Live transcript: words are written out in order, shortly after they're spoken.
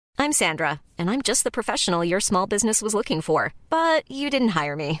I'm Sandra, and I'm just the professional your small business was looking for. But you didn't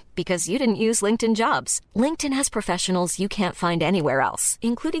hire me because you didn't use LinkedIn Jobs. LinkedIn has professionals you can't find anywhere else,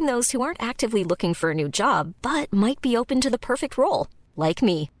 including those who aren't actively looking for a new job, but might be open to the perfect role, like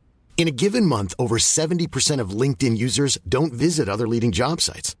me. In a given month, over 70% of LinkedIn users don't visit other leading job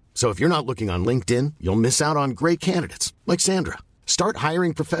sites. So if you're not looking on LinkedIn, you'll miss out on great candidates like Sandra. Start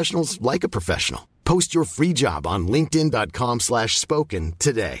hiring professionals like a professional. Post your free job on linkedin.com/spoken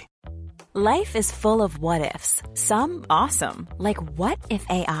today. Life is full of what-ifs. Some awesome, like what if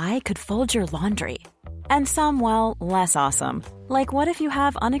AI could fold your laundry? And some, well, less awesome, like what if you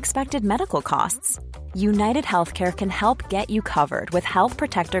have unexpected medical costs? United Healthcare can help get you covered with Health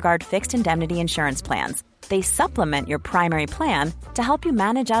Protector Guard fixed indemnity insurance plans. They supplement your primary plan to help you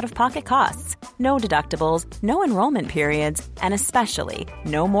manage out-of-pocket costs. No deductibles, no enrollment periods, and especially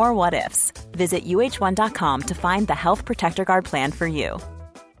no more what-ifs. Visit uh1.com to find the Health Protector Guard plan for you.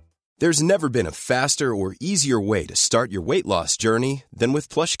 There's never been a faster or easier way to start your weight loss journey than with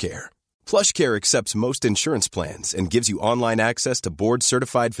PlushCare. PlushCare accepts most insurance plans and gives you online access to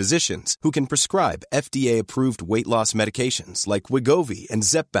board-certified physicians who can prescribe FDA-approved weight loss medications like Wegovy and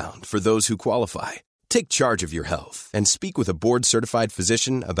Zepbound for those who qualify. Take charge of your health and speak with a board-certified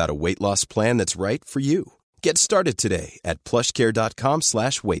physician about a weight loss plan that's right for you. Get started today at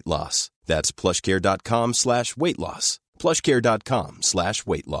plushcare.com/weight loss. That's plushcare.com/weight loss.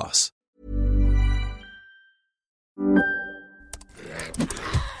 plushcare.com/weight loss.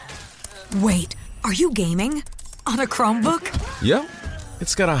 Wait, are you gaming? On a Chromebook? Yep.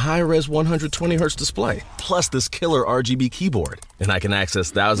 It's got a high-res 120Hz display, plus this killer RGB keyboard. And I can access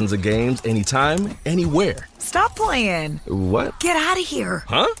thousands of games anytime, anywhere. Stop playing. What? Get out of here.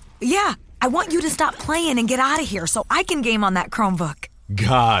 Huh? Yeah, I want you to stop playing and get out of here so I can game on that Chromebook.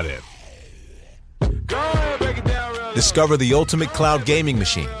 Got it. Discover the ultimate cloud gaming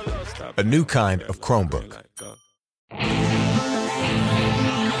machine, a new kind of Chromebook.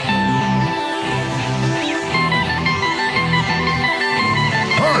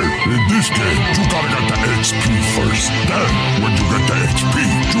 Hey, in this game, you gotta get the XP first. Then, when you get the XP,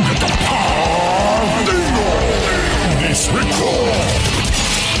 you get the power dingo. This record.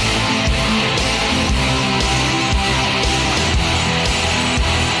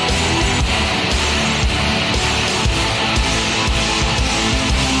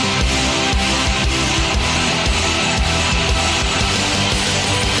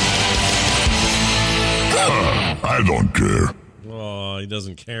 I don't care. Oh, he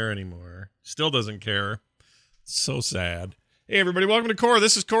doesn't care anymore. Still doesn't care. So sad. Hey, everybody. Welcome to Core.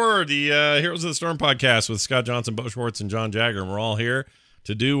 This is Core, the Heroes of the Storm podcast with Scott Johnson, Bo Schwartz, and John Jagger. And we're all here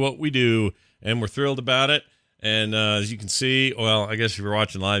to do what we do, and we're thrilled about it. And as you can see, well, I guess if you're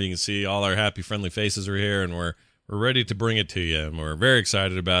watching live, you can see all our happy, friendly faces are here, and we're ready to bring it to you, and we're very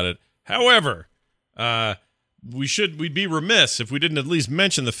excited about it. However, we'd be remiss if we didn't at least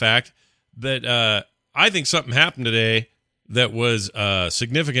mention the fact that I think something happened today that was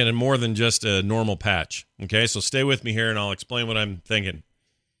significant and more than just a normal patch. Okay, so stay with me here, and I'll explain what I'm thinking.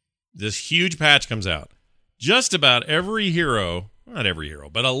 This huge patch comes out. Just about every hero, not every hero,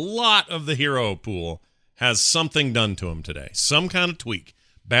 but a lot of the hero pool has something done to him today. Some kind of tweak.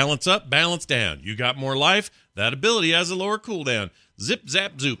 Balance up, balance down. You got more life, that ability has a lower cooldown. Zip,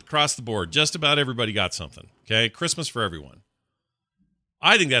 zap, zoop, across the board. Just about everybody got something. Okay, Christmas for everyone.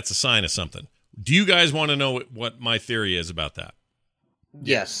 I think that's a sign of something. Do you guys want to know what my theory is about that?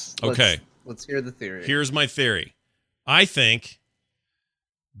 Yes. Okay. Let's hear the theory. Here's my theory. I think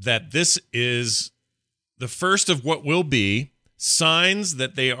that this is the first of what will be signs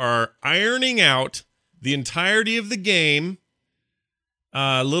that they are ironing out the entirety of the game,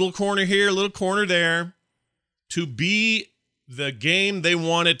 little corner here, little corner there, to be the game they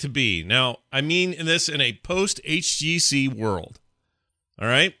want it to be. Now, I mean this in a post-HGC world. All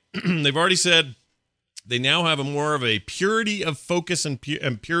right? They've already said they now have a more of a purity of focus and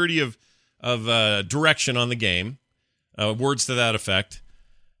purity of direction on the game. Words to that effect.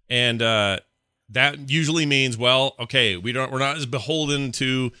 And that usually means, well, okay, we're not as beholden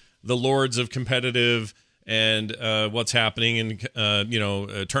to the lords of competitive and what's happening in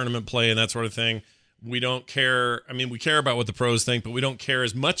tournament play and that sort of thing. We don't care. I mean, we care about what the pros think, but we don't care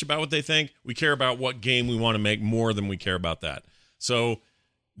as much about what they think. We care about what game we want to make more than we care about that. So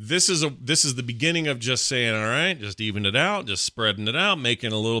this is the beginning of just saying, all right, just even it out, just spreading it out,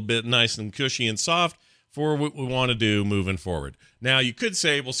 making it a little bit nice and cushy and soft for what we want to do moving forward. Now, you could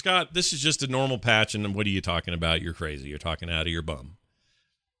say, well, Scott, this is just a normal patch, and what are you talking about? You're crazy. You're talking out of your bum.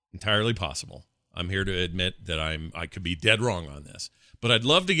 Entirely possible. I'm here to admit that I could be dead wrong on this. but I'd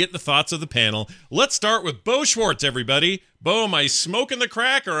love to get the thoughts of the panel. Let's start with Bo Schwartz, everybody. Bo, am I smoking the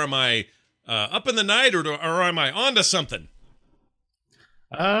crack, or am I up in the night, or am I onto something?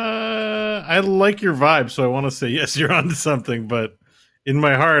 I like your vibe, so I want to say yes, you're onto something, but in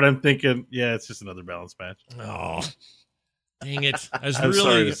my heart, I'm thinking, yeah, it's just another balance match. Oh, dang it. I'm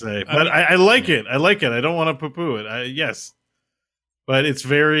sorry to say, but I like it. I like it. I don't want to poo-poo it. Yes. But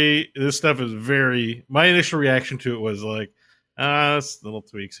this stuff is my initial reaction to it was like, little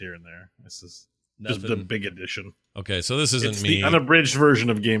tweaks here and there. This is just the big addition. Okay, so this isn't the unabridged version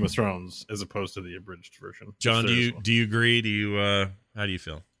of Game of Thrones as opposed to the abridged version. John, do you agree? How do you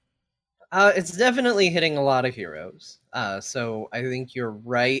feel? It's definitely hitting a lot of heroes. So I think you're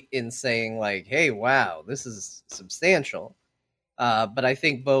right in saying like, hey, wow, this is substantial. But I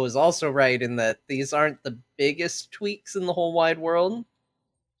think Bo is also right in that these aren't the biggest tweaks in the whole wide world.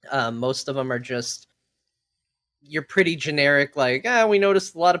 Most of them are just, you're pretty generic, like, we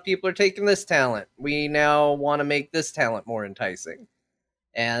noticed a lot of people are taking this talent. We now want to make this talent more enticing.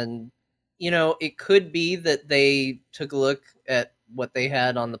 And, it could be that they took a look at what they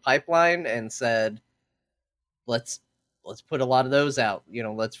had on the pipeline and said, let's put a lot of those out.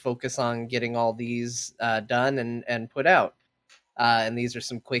 Let's focus on getting all these done and put out. And these are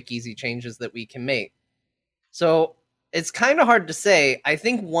some quick, easy changes that we can make. So it's kind of hard to say. I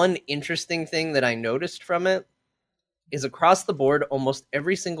think one interesting thing that I noticed from it is across the board, almost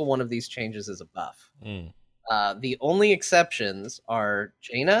every single one of these changes is a buff. The only exceptions are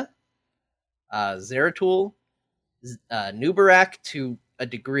Jaina, Zeratul, Nubarak to a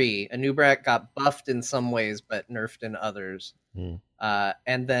degree. Nubarak got buffed in some ways, but nerfed in others.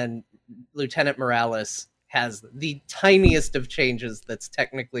 And then Lieutenant Morales has the tiniest of changes that's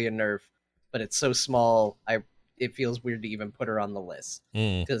technically a nerf, but it's so small, it feels weird to even put her on the list.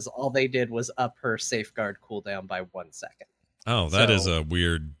 Because all they did was up her safeguard cooldown by 1 second. Oh, that is a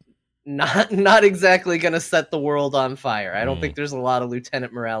weird... Not exactly going to set the world on fire. I don't think there's a lot of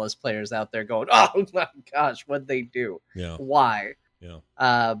Lieutenant Morales players out there going, oh my gosh, what'd they do? Yeah. Why?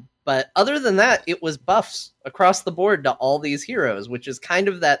 Yeah. But other than that, it was buffs across the board to all these heroes, which is kind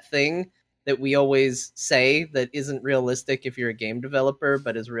of that thing that we always say that isn't realistic if you're a game developer,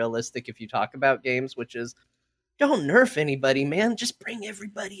 but is realistic if you talk about games, which is, don't nerf anybody, man. Just bring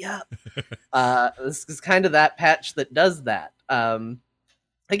everybody up. This is kind of that patch that does that.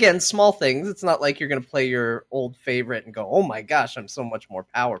 Again, small things. It's not like you're going to play your old favorite and go, oh my gosh, I'm so much more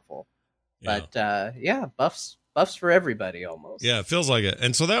powerful. Yeah. But buffs for everybody almost. Yeah, it feels like it.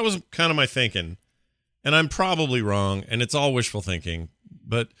 And so that was kind of my thinking. And I'm probably wrong, and it's all wishful thinking.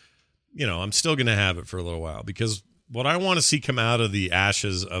 But, I'm still going to have it for a little while, because what I want to see come out of the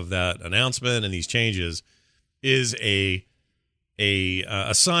ashes of that announcement and these changes is a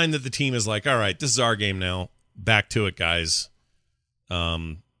sign that the team is like, all right, this is our game now. Back to it, guys.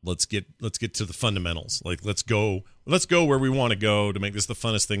 Let's get to the fundamentals. Like, let's go where we want to go to make this the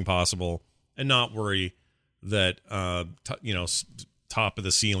funnest thing possible, and not worry that top of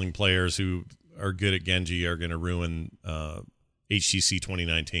the ceiling players who are good at Genji are going to ruin HTC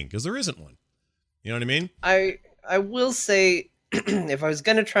 2019, because there isn't one. You know what I mean? I will say, if I was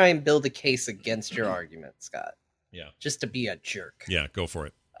going to try and build a case against your argument, Scott, just to be a jerk, go for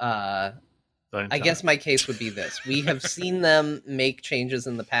it. I guess my case would be this. We have seen them make changes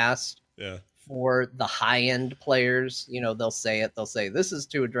in the past for the high-end players. They'll say this is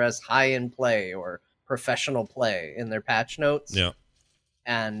to address high-end play or professional play in their patch notes. Yeah.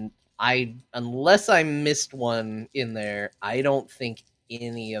 And unless I missed one in there, I don't think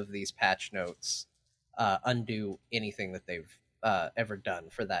any of these patch notes undo anything that they've ever done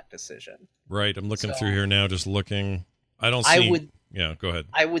for that decision. Right. I'm looking through here now, just looking. I don't see... Yeah, go ahead.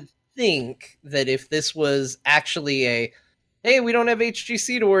 I would think that if this was actually hey, we don't have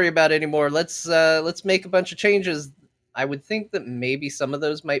HGC to worry about anymore, let's make a bunch of changes, I would think that maybe some of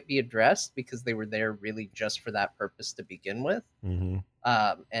those might be addressed, because they were there really just for that purpose to begin with.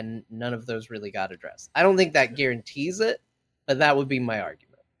 And none of those really got addressed. I don't think that guarantees it, but that would be my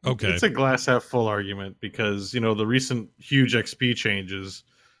argument. Okay. It's a glass half full argument, because the recent huge XP changes,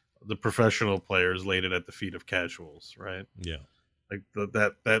 the professional players laid it at the feet of casuals, right? Yeah. Like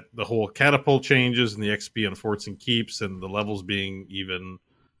the whole catapult changes and the XP on forts and keeps and the levels being even,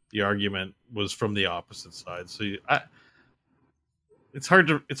 the argument was from the opposite side. So it's hard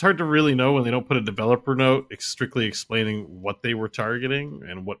to really know when they don't put a developer note strictly explaining what they were targeting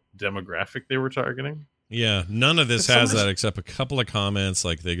and what demographic they were targeting. Yeah, none of this has that except a couple of comments.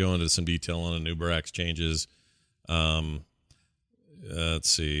 Like, they go into some detail on the Nubarak's changes. Let's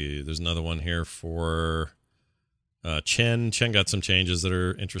see. There's another one here for Chen. Chen got some changes that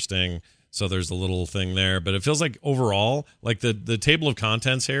are interesting. So there's a little thing there, but it feels like overall, like the table of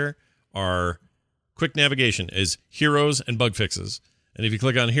contents here are quick navigation is heroes and bug fixes. And if you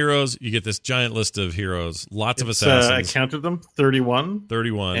click on heroes, you get this giant list of heroes, lots of assassins. I counted them, 31.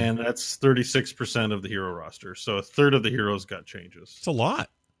 31. And that's 36% of the hero roster. So a third of the heroes got changes. It's a lot.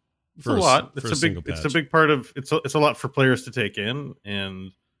 It's a lot. It's a big part of it's a lot for players to take in,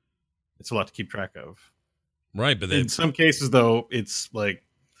 and it's a lot to keep track of. Right, but in some cases though, it's like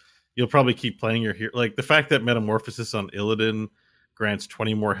you'll probably keep playing your hero. Like the fact that Metamorphosis on Illidan grants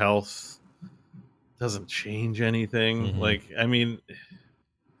 20 more health doesn't change anything. Mm-hmm. Like, I mean,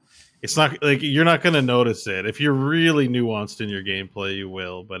 it's not like you're not going to notice it. If you're really nuanced in your gameplay, you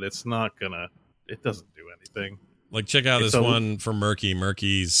will, but it doesn't do anything. Like, check out this one for Murky.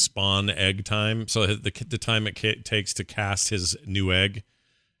 Murky's spawn egg time. So the time it takes to cast his new egg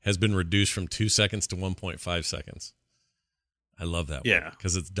has been reduced from 2 seconds to 1.5 seconds. I love that one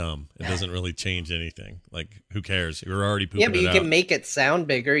because it's dumb. It doesn't really change anything. Like, who cares? You're already pooping it out. Yeah, but you can make it sound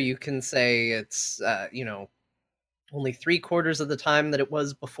bigger. You can say it's, only 3/4 of the time that it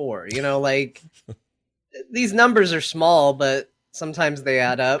was before. Like, these numbers are small, but sometimes they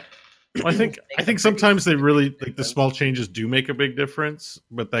add up. Well, I think sometimes they really like the small changes do make a big difference,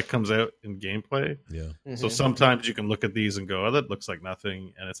 but that comes out in gameplay. Yeah. Mm-hmm. So sometimes you can look at these and go, "Oh, that looks like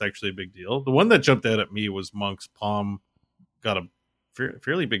nothing," and it's actually a big deal. The one that jumped out at me was Monk's Palm got a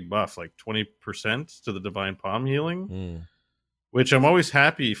fairly big buff, like 20% to the Divine Palm healing, which I'm always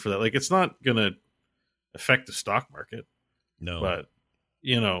happy for that. Like, it's not gonna affect the stock market, no, but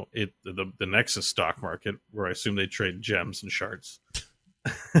the Nexus stock market, where I assume they trade gems and shards.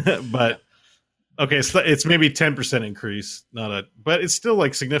 But okay, it's maybe 10% increase, but it's still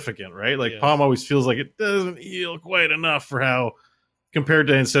like significant, right? Like Palm always feels like it doesn't heal quite enough for how compared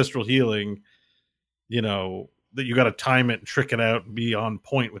to ancestral healing, that you got to time it and trick it out and be on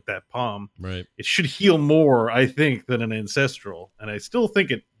point with that Palm. Right. It should heal more, I think, than an ancestral, and I still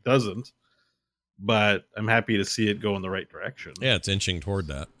think it doesn't. But I'm happy to see it go in the right direction. Yeah, it's inching toward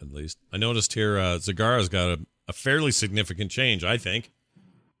that at least. I noticed here Zagara's got a fairly significant change, I think.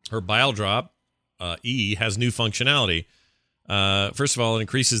 Her Bile Drop, E, has new functionality. First of all, it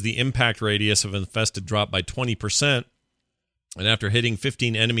increases the impact radius of Infested Drop by 20%. And after hitting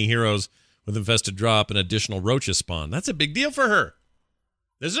 15 enemy heroes with Infested Drop, an additional roaches spawn. That's a big deal for her.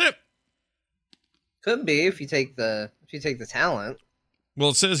 Isn't it? Could be if you take the talent. Well,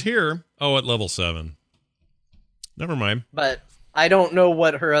 it says here, at level 7. Never mind. But I don't know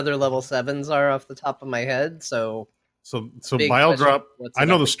what her other level 7s are off the top of my head, so Bile Drop, I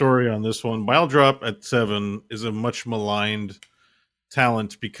know the story on this one. Bile Drop at 7 is a much maligned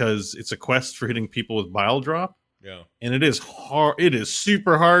talent because it's a quest for hitting people with Bile Drop. Yeah. And it is hard. It is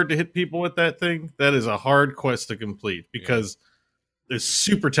super hard to hit people with that thing. That is a hard quest to complete because it's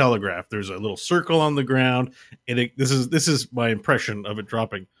super telegraphed. There's a little circle on the ground, and this is my impression of it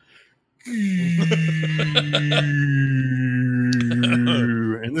dropping. And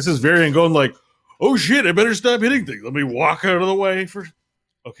this is Varian going like, "Oh shit, I better stop hitting things. Let me walk out of the way first."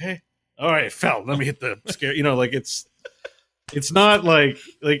 Okay. All right, it fell. Let me hit the scare. It's not like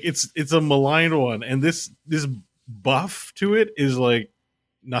it's a maligned one, and this buff to it is like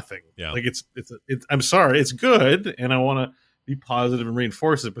nothing. Yeah. Like it's I'm sorry, it's good, and I want to be positive and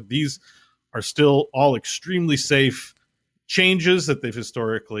reinforce it, but these are still all extremely safe changes that they've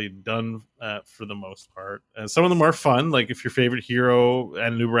historically done for the most part. And some of them are fun, like if your favorite hero,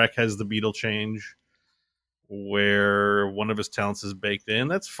 and Nubarak has the beetle change where one of his talents is baked in.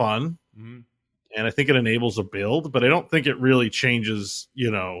 That's fun. Mm-hmm. And I think it enables a build, but I don't think it really changes,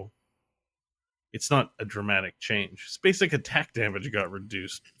 it's not a dramatic change. His basic attack damage got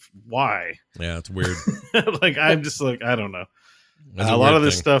reduced. Why? Yeah, it's weird. I'm just like, I don't know. A lot of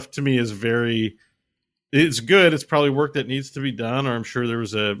this stuff to me is it's good. It's probably work that needs to be done, or I'm sure there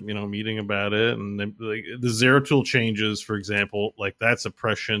was a meeting about it. And the Zeratul changes, for example, like that's a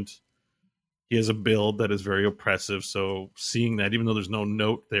prescient. He has a build that is very oppressive. So seeing that, even though there's no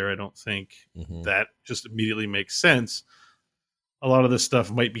note there, I don't think that just immediately makes sense. A lot of this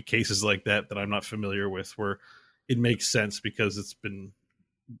stuff might be cases like that I'm not familiar with, where it makes sense because it's been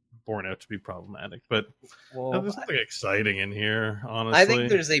borne out to be problematic. But there's nothing exciting in here, honestly. I think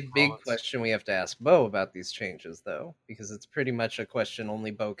there's a big question we have to ask Bo about these changes, though, because it's pretty much a question only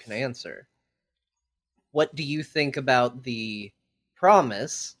Bo can answer. What do you think about the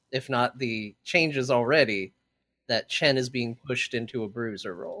promise, if not the changes already, that Chen is being pushed into a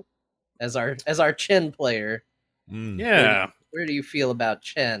bruiser role as our Chen player? Yeah. Where do you feel about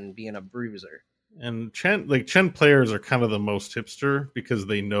Chen being a bruiser? And Chen players are kind of the most hipster because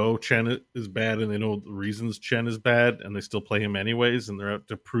they know Chen is bad and they know the reasons Chen is bad, and they still play him anyways, and they're out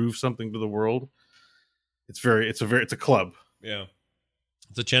to prove something to the world. It's a club. Yeah,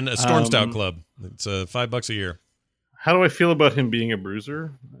 it's a Storm Stout club. It's $5 a year. How do I feel about him being a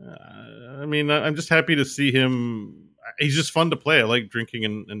bruiser? I mean, I'm just happy to see him. He's just fun to play. I like drinking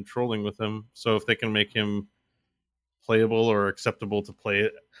and trolling with him. So if they can make him playable or acceptable to play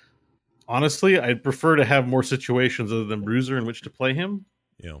it. Honestly, I'd prefer to have more situations other than Bruiser in which to play him.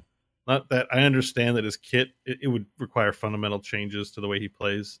 Yeah. Not that I understand that his kit, it would require fundamental changes to the way he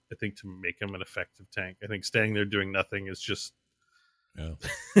plays, I think, to make him an effective tank. I think staying there doing nothing is just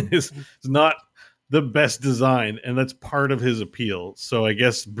is not the best design, and that's part of his appeal. So I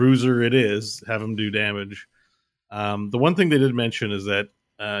guess Bruiser it is, have him do damage. The one thing they did mention is that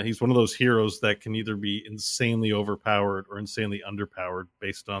he's one of those heroes that can either be insanely overpowered or insanely underpowered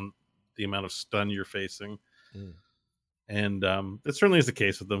based on the amount of stun you're facing. And that certainly is the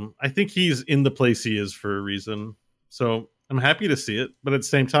case with them. I think he's in the place he is for a reason. So I'm happy to see it. But at the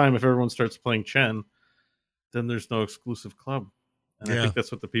same time, if everyone starts playing Chen, then there's no exclusive club. And I think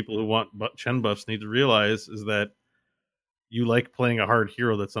that's what the people who want Chen buffs need to realize, is that you like playing a hard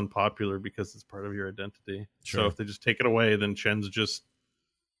hero that's unpopular because it's part of your identity. Sure. So if they just take it away, then Chen's just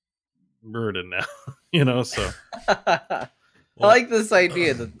burden now. So... I like this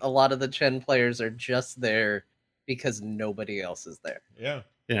idea that a lot of the Chen players are just there because nobody else is there. Yeah.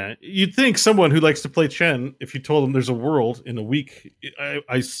 Yeah. You'd think someone who likes to play Chen, if you told them there's a world in a week,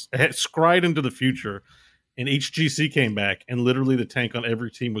 I had scried into the future and HGC came back and literally the tank on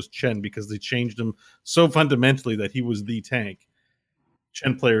every team was Chen because they changed him so fundamentally that he was the tank.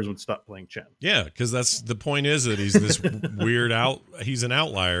 Chen players would stop playing Chen. Yeah, because that's the point, is that he's this he's an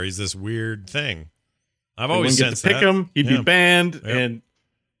outlier. He's this weird thing. I've always sensed pick him, he'd be banned, and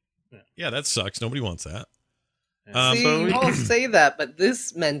that sucks. Nobody wants that. You all say that, but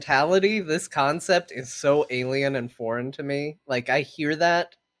this mentality, this concept, is so alien and foreign to me. Like, I hear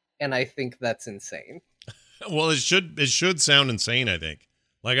that, and I think that's insane. Well, it should sound insane. I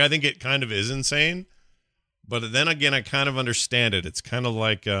think it kind of is insane, but then again, I kind of understand it. It's kind of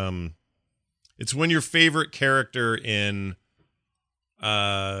like it's when your favorite character in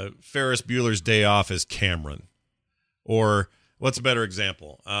Ferris Bueller's Day Off is Cameron, or what's a better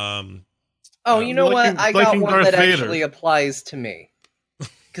example? You know what? I got one that actually applies to me,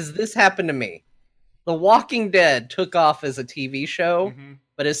 because this happened to me. The Walking Dead took off as a TV show,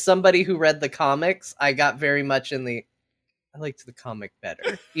 but as somebody who read the comics, I got very much I liked the comic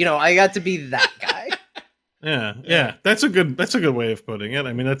better. I got to be that guy. Yeah. That's a good way of putting it.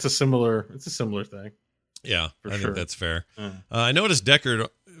 I mean, it's a similar thing. Yeah, I think that's fair. I noticed Deckard.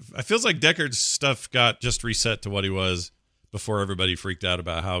 It feels like Deckard's stuff got just reset to what he was before everybody freaked out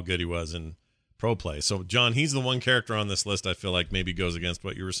about how good he was in pro play. So, John, he's the one character on this list I feel like maybe goes against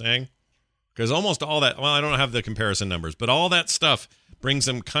what you were saying. Because almost all that, well, I don't have the comparison numbers, but all that stuff brings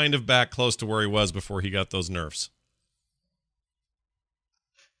him kind of back close to where he was before he got those nerfs.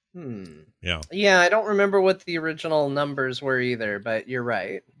 Yeah. Yeah, I don't remember what the original numbers were either, but you're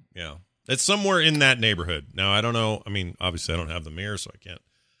right. Yeah. It's somewhere in that neighborhood. Now, I don't know. I mean, obviously I don't have the mirror, so I can't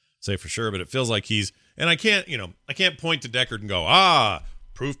say for sure, but it feels like and I can't point to Deckard and go,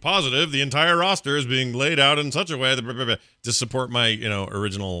 proof positive, the entire roster is being laid out in such a way that to support my,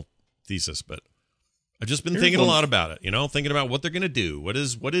 original thesis. But I've just been thinking a lot about it, thinking about what they're going to do. What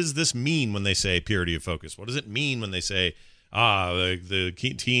does this mean when they say purity of focus? What does it mean when they say, the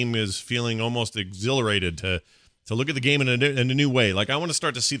team is feeling almost exhilarated to look at the game in a new way? Like, I want to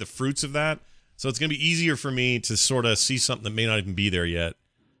start to see the fruits of that. So it's going to be easier for me to sort of see something that may not even be there yet,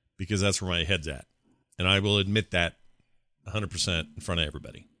 because that's where my head's at. And I will admit that 100% in front of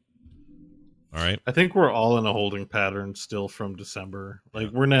everybody. All right. I think we're all in a holding pattern still from December.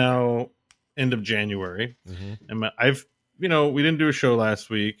 Like, we're now end of January. And we didn't do a show last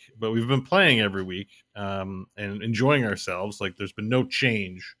week, but we've been playing every week and enjoying ourselves. Like, there's been no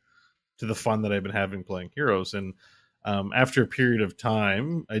change to the fun that I've been having playing Heroes. And after a period of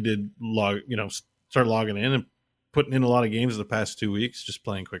time, I did start logging in and putting in a lot of games the past 2 weeks, just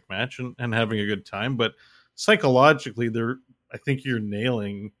playing quick match and having a good time. But psychologically, I think you're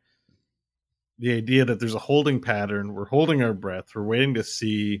nailing the idea that there's a holding pattern. We're holding our breath. We're waiting to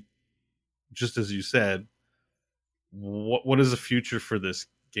see, just as you said, what does the future for this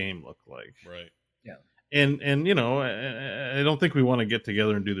game look like? Right. Yeah. And I don't think we want to get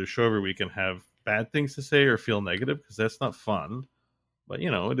together and do the show every week and have bad things to say or feel negative, because that's not fun. But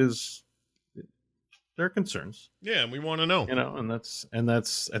it is. There are concerns. Yeah, and we want to know. And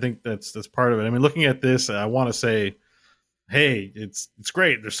that's I think that's part of it. I mean, looking at this, I want to say hey, it's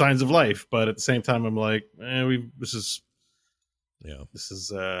great. There's signs of life, but at the same time, I'm like, this is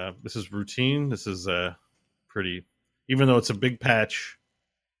routine. This is pretty, even though it's a big patch.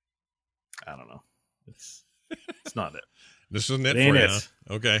 I don't know. It's not it. This isn't it for you. Huh?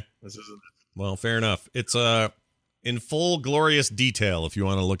 Okay. This isn't it. Well, fair enough. It's in full glorious detail if you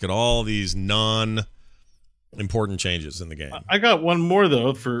want to look at all these non-important changes in the game. I got one more,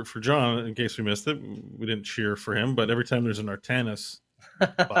 though, for John, in case we missed it. We didn't cheer for him, but every time there's an Artanis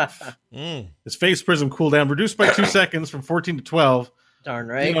buff, his phase prism cooldown reduced by 2 seconds from 14 to 12. Darn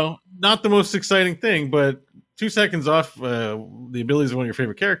right. You know, not the most exciting thing, but 2 seconds off the abilities of one of your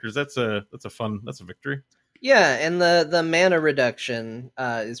favorite characters, that's a victory. Yeah, and the mana reduction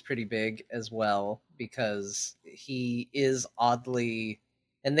is pretty big as well, because he is oddly,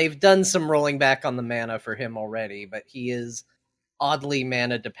 and they've done some rolling back on the mana for him already, but he is oddly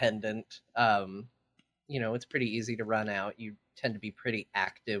mana dependent. It's pretty easy to run out. You tend to be pretty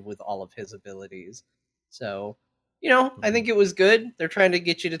active with all of his abilities. So, I think it was good. They're trying to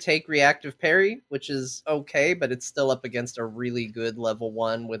get you to take reactive parry, which is okay, but it's still up against a really good level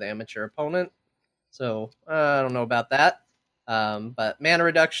 1 with amateur opponent. So, I don't know about that. But mana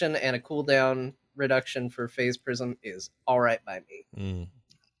reduction and a cooldown reduction for phase prism is all right by me.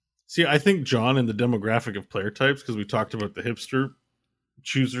 See, I think John, in the demographic of player types, because we talked about the hipster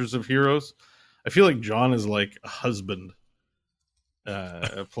choosers of heroes, I feel like John is like a husband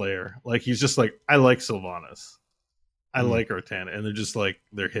player. Like, he's just like, I like Sylvanas. I like Artana. And they're just like,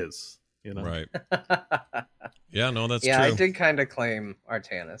 they're his. Right. Yeah, no, that's true. Yeah, I did kind of claim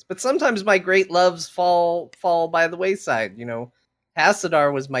Artanis, but sometimes my great loves fall by the wayside.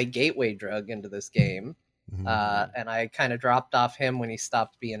 Hasadar was my gateway drug into this game, and I kind of dropped off him when he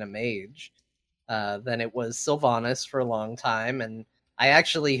stopped being a mage. Then it was Sylvanas for a long time, and I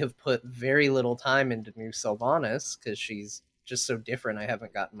actually have put very little time into new Sylvanas because she's just so different. I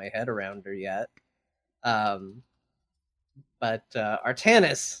haven't gotten my head around her yet. But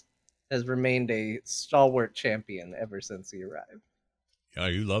Artanis has remained a stalwart champion ever since he arrived. Yeah,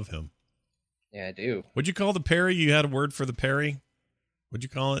 you love him. Yeah, I do. What'd you call the parry? You had a word for the parry? What'd you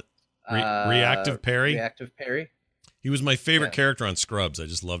call it? Reactive parry? Reactive parry. He was my favorite character on Scrubs. I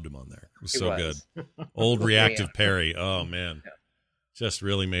just loved him on there. It was so good. Old reactive parry. Oh, man. Yeah. Just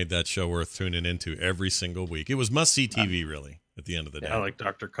really made that show worth tuning into every single week. It was must-see TV, really, at the end of the day. I like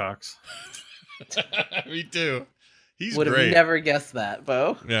Dr. Cox. Me too. He's Would great. have never guessed that,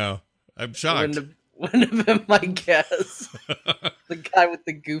 Bo. No. I'm shocked. Wouldn't have been my guess. The guy with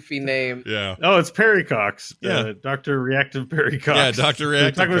the goofy name. Yeah. Oh, it's Perry Cox. Yeah. Dr. Reactive Perry Cox. Yeah, Dr.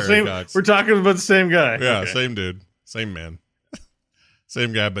 Reactive Perry Cox. We're talking about the same guy. Yeah, okay. Same dude. Same man.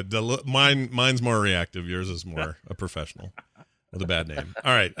 Same guy, but mine's more reactive. Yours is more a professional with a bad name.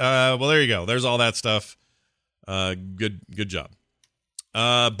 All right. Well, there you go. There's all that stuff. Good job.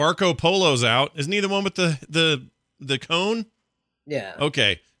 Barco Polo's out. Isn't he the one with the cone? Yeah.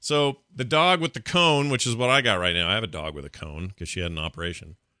 Okay. So the dog with the cone, which is what I got right now. I have a dog with a cone because she had an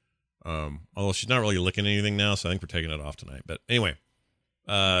operation. Although she's not really licking anything now, so I think we're taking it off tonight. But anyway,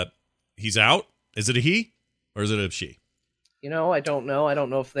 he's out. Is it a he or is it a she? I don't know. I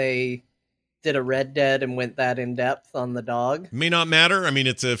don't know if they did a Red Dead and went that in depth on the dog. May not matter. I mean,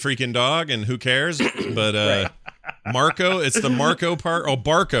 it's a freaking dog, and who cares? But right. Marco, it's the Marco part. Oh,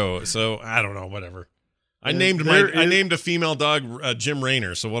 Barco. So I don't know. Whatever. I named a female dog Jim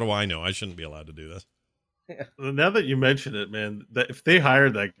Raynor. So what do I know? I shouldn't be allowed to do this. Now that you mention it, man, that if they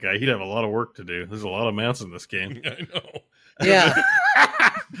hired that guy, he'd have a lot of work to do. There's a lot of mounts in this game. I know. Yeah.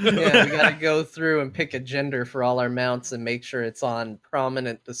 Yeah, we got to go through and pick a gender for all our mounts and make sure it's on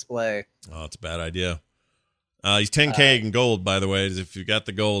prominent display. Oh, it's a bad idea. He's 10K in gold, by the way. If you got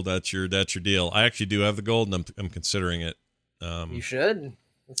the gold, that's your deal. I actually do have the gold, and I'm considering it. You should.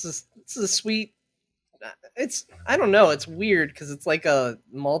 This is a sweet. I don't know. It's weird because it's like a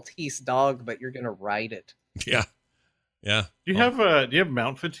Maltese dog, but you're gonna ride it. Yeah. Do you have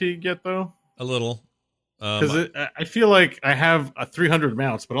mount fatigue yet, though? A little. Because I feel like I have 300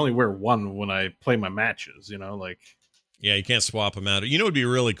 mounts, but only wear one when I play my matches. Yeah, you can't swap them out. What would be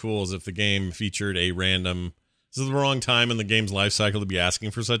really cool is if the game featured a random. This is the wrong time in the game's life cycle to be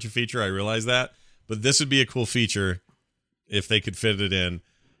asking for such a feature. I realize that, but this would be a cool feature if they could fit it in.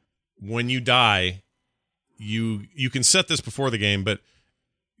 When you die, you can set this before the game, but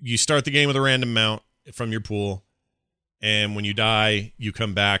you start the game with a random mount from your pool, and when you die, you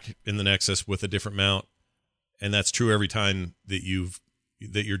come back in the Nexus with a different mount. And that's true every time that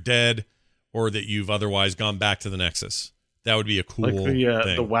you're dead or that you've otherwise gone back to the Nexus. That would be a cool thing.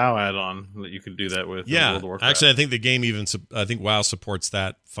 The WoW add-on that you could do that with. Yeah, World of Warcraft. actually, I think the game I think WoW supports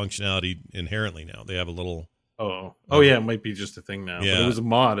that functionality inherently now. They have a little Oh yeah, it might be just a thing now. Yeah. But it was a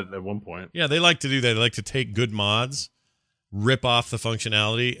mod at one point. Yeah, they like to do that. They like to take good mods, rip off the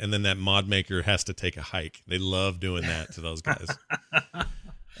functionality, and then that mod maker has to take a hike. They love doing that to those guys.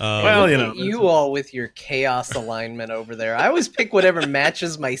 Well, you all with your chaos alignment over there. I always pick whatever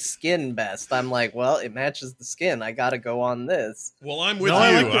matches my skin best. I'm like, well, it matches the skin. I got to go on this. Well, I'm with you.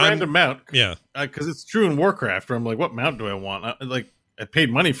 I like the random mount. Yeah, because it's true in Warcraft. Where I'm like, what mount do I want? I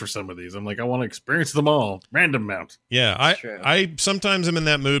paid money for some of these. I'm like, I want to experience them all. Random mount. Yeah, I sometimes am in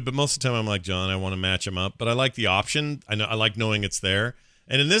that mood, but most of the time I'm like, John, I want to match them up. But I like the option. I like knowing it's there.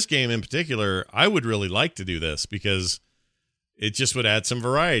 And in this game in particular, I would really like to do this because it just would add some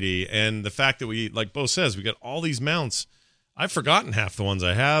variety. And the fact that we, like Bo says, we got all these mounts. I've forgotten half the ones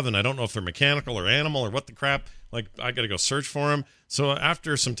I have, and I don't know if they're mechanical or animal or what the crap. Like, I got to go search for them. So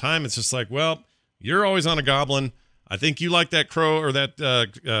after some time, it's just like, well, you're always on a goblin. I think you like that crow or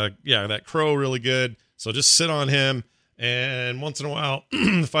that crow really good. So just sit on him. And once in a while,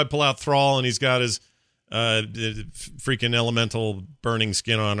 if I pull out Thrall and he's got his freaking elemental burning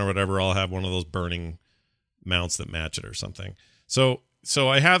skin on or whatever, I'll have one of those burning mounts that match it or something. So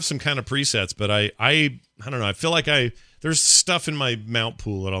I have some kind of presets, but I don't know. I feel like there's stuff in my mount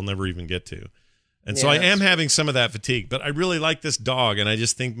pool that I'll never even get to. And so I am having some of that fatigue, but I really like this dog. And I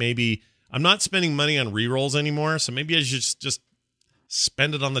just think maybe I'm not spending money on rerolls anymore, so maybe I should just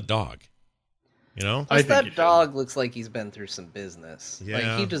spend it on the dog. You know? Plus, that dog looks like he's been through some business. Yeah.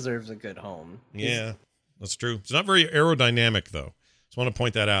 Like, he deserves a good home. Yeah, that's true. It's not very aerodynamic, though. Just want to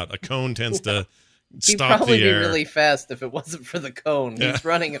point that out. A cone tends to He'd stop probably the be air. really fast if it wasn't for the cone. Yeah. He's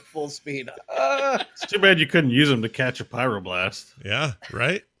running at full speed. It's too bad you couldn't use him to catch a pyroblast. Yeah,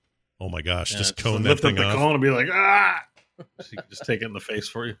 right? Oh, my gosh. Yeah, just cone that lift thing up the off. cone and be like, ah! So you can just take it in the face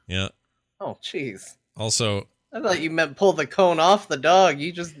for you. Yeah. Oh, jeez. Also, I thought you meant pull the cone off the dog.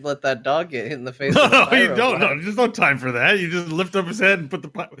 You just let that dog get hit in the face. No, with a you don't. pyroblast. No, there's no time for that. You just lift up his head and put the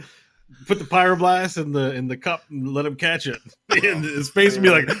pyroblast in the cup and let him catch it. And his face will be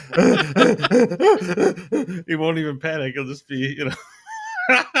like, he won't even panic. He'll just be, just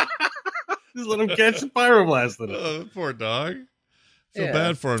let him catch the pyroblast in it. oh, poor dog. Feel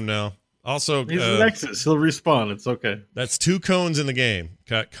bad for him now. Also, He's a Nexus. He'll respawn. It's okay. that's 2 cones in the game.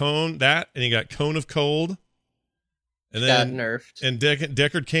 Got cone that, and you got cone of cold. And Got then nerfed. And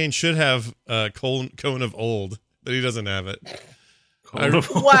Deckard Cain should have cone of old, but he doesn't have it.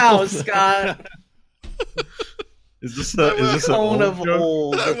 Wow, Scott. Is this a cone of joke?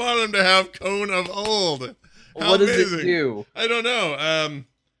 old? I want him to have cone of old. How What does amazing. it do? I don't know.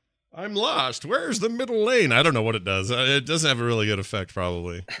 I'm lost. Where's the middle lane? I don't know what it does. It doesn't have a really good effect,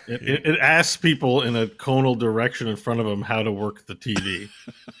 probably. It asks people in a conal direction in front of them how to work the TV.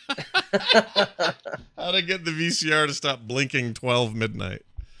 How to get the VCR to stop blinking 12 midnight.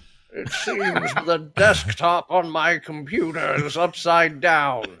 It seems the desktop on my computer is upside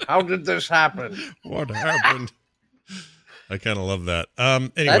down. How did this happen? What happened? I kind of love that.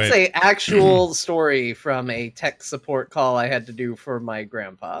 Anyway. That's a actual story from a tech support call I had to do for my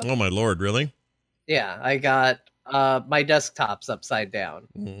grandpa. Oh, my Lord, really? Yeah, I got my desktop's upside down.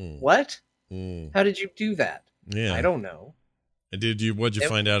 What? How did you do that? Yeah. I don't know. What'd you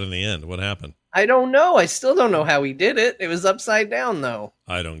find out in the end? What happened? I don't know. I still don't know how he did it. It was upside down, though.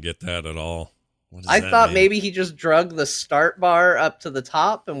 I don't get that at all. What does I that thought mean? maybe he just drug the start bar up to the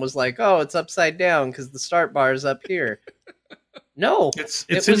top and was like, oh, it's upside down because the start bar is up here. No, It's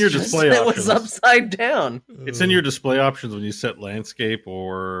it in was your just- display It options. was upside down. It's in your display options when you set landscape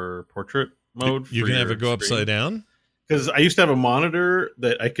or portrait mode. You can have it go upside down? Because I used to have a monitor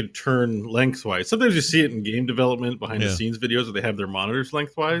that I could turn lengthwise. Sometimes you see it in game development behind the scenes videos where they have their monitors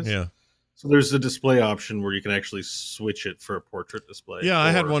lengthwise. Yeah. So there's a display option where you can actually switch it for a portrait display. Yeah,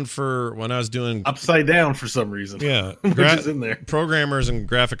 I had or one for when I was doing upside down for some reason. Yeah, which is in there. Programmers and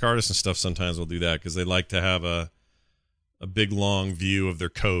graphic artists and stuff sometimes will do that because they like to have a big long view of their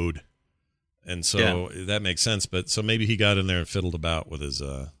code, and so that makes sense. But so maybe he got in there and fiddled about with his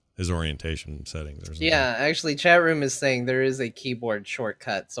orientation settings or something. Yeah, actually, chat room is saying there is a keyboard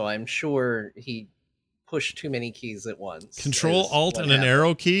shortcut, so I'm sure he pushed too many keys at once. Control is Alt what and an happened.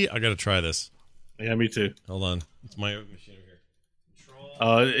 arrow key. I got to try this. Yeah, me too. Hold on, it's my machine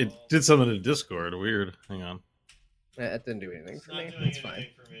over here. It did something to Discord. Weird. Hang on. That didn't do anything for me. That's fine.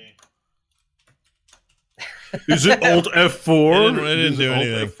 Is it Alt F4? It didn't do Alt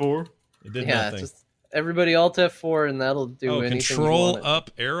anything. F4? It did Yeah, nothing. just everybody Alt F4 and that'll do anything. Control you want it.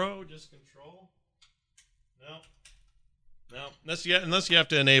 up arrow. Just control. No. Unless you have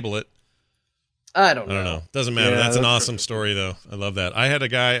to enable it. I don't I know. don't know. Doesn't matter. Yeah, that's an that's awesome story, though. I love that. I had a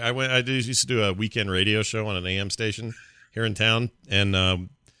guy. I used to do a weekend radio show on an AM station here in town, and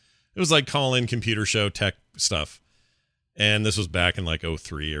It was like call-in computer show tech stuff. And this was back in like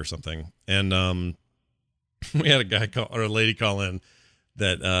 03 or something. And we had a guy call, or a lady call in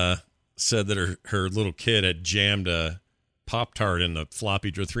that said that her little kid had jammed a Pop-Tart in the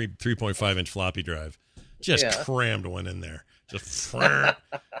floppy drive, 3.5 inch floppy drive. Just crammed one in there. Just and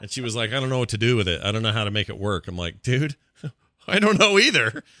she was like, I don't know what to do with it. I don't know how to make it work. I'm like, dude, I don't know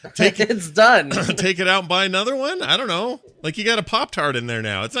either. It's done. Take it out and buy another one? I don't know. Like, you got a Pop-Tart in there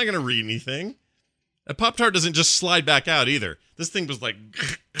now. It's not going to read anything. A Pop-Tart doesn't just slide back out either. This thing was like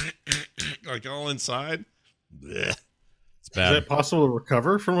all inside. Blech. It's bad. Is it possible to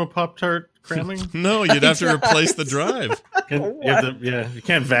recover from a Pop-Tart cramming? No, you'd have to replace the drive. You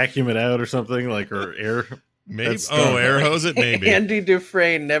can't vacuum it out or something, like, or air. Maybe. Air hose it? Maybe. Andy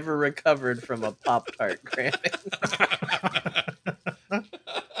Dufresne never recovered from a Pop-Tart cramming.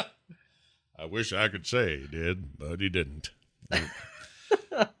 I wish I could say he did, but he didn't.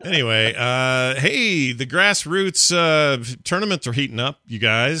 Anyway, hey, the grassroots tournaments are heating up, you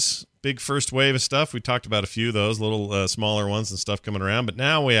guys. Big first wave of stuff. We talked about a few of those, little smaller ones and stuff coming around. But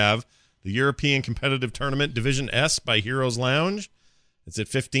now we have the European Competitive Tournament Division S by Heroes Lounge. It's at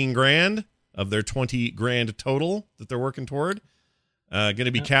 15 grand of their 20 grand total that they're working toward. Going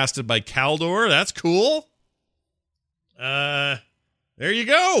to be casted by Caldor. That's cool. There you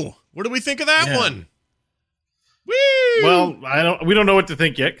go. What do we think of that one? Woo! Well, we don't know what to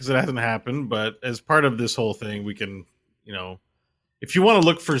think yet because it hasn't happened. But as part of this whole thing, we can, if you want to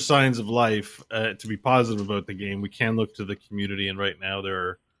look for signs of life to be positive about the game, we can look to the community. And right now, there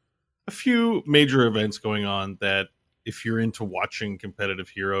are a few major events going on that, if you're into watching competitive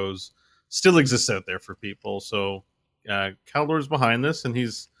heroes, still exists out there for people. So Caldor's behind this, and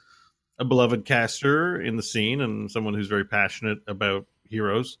he's a beloved caster in the scene and someone who's very passionate about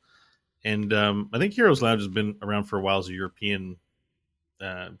heroes. And I think Heroes Lounge has been around for a while as a European,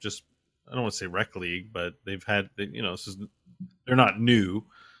 I don't want to say rec league, but they've had, they're not new,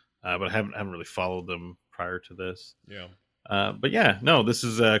 but I haven't really followed them prior to this. Yeah. But yeah, no, this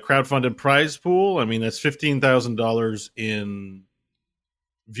is a crowdfunded prize pool. I mean, that's $15,000 in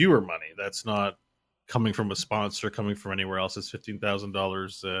viewer money. That's not coming from a sponsor, coming from anywhere else. It's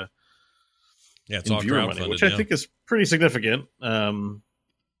 $15,000 it's in all viewer money, which I think is pretty significant.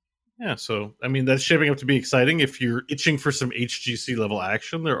 Yeah, so, I mean, that's shaping up to be exciting. If you're itching for some HGC level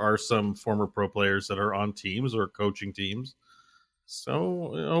action, there are some former pro players that are on teams or coaching teams.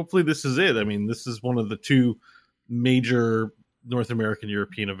 So hopefully this is it. I mean, this is one of the two major North American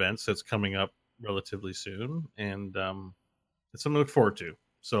European events that's coming up relatively soon. And it's something to look forward to.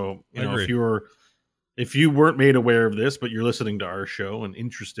 So, if you weren't made aware of this, but you're listening to our show and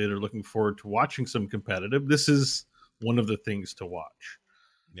interested or looking forward to watching some competitive, this is one of the things to watch.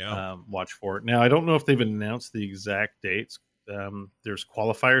 Yeah. Watch for it. Now, I don't know if they've announced the exact dates. There's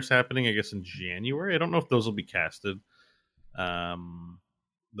qualifiers happening, I guess, in January. I don't know if those will be casted.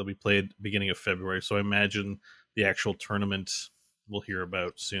 They'll be played beginning of February. So I imagine the actual tournament we'll hear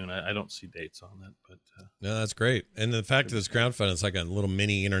about soon. I don't see dates on that, but no, that's great. And the fact that it's crowdfunding, it's like a little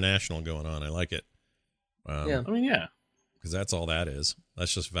mini international going on. I like it. Yeah. I mean, yeah. Because that's all that is.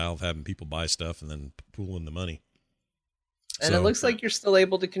 That's just Valve having people buy stuff and then pooling the money. And it looks like you're still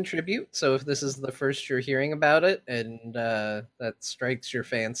able to contribute. So if this is the first you're hearing about it and that strikes your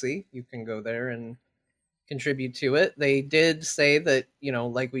fancy, you can go there and contribute to it. They did say that,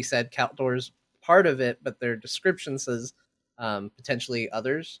 like we said, Caldor's part of it, but their description says potentially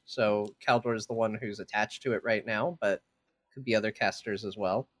others. So Caldor is the one who's attached to it right now, but could be other casters as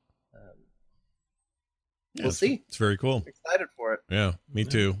well. We'll see. It's very cool. I'm excited for it. Yeah, me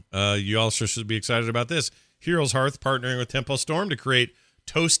too. You also should be excited about this. Heroes Hearth partnering with Tempo Storm to create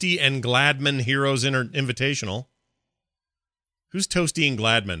Toasty and Gladman Heroes Invitational. Who's Toasty and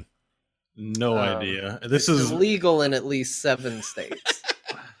Gladman? No idea. This is is legal in at least 7 states.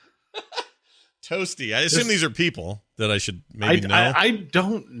 Toasty. I assume these are people that I should maybe know. I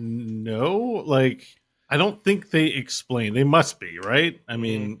don't know. Like, I don't think they explain. They must be, right? I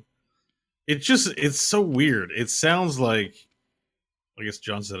mean, it's so weird. It sounds like, I guess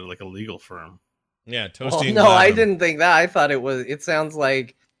John said it, like a legal firm. Yeah, Toasty and no, Gladman. I didn't think that. I thought it sounds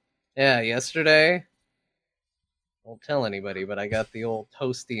like, yesterday, won't tell anybody, but I got the old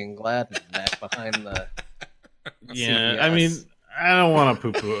Toasty and Gladman back behind the Yeah, CVS. I mean, I don't want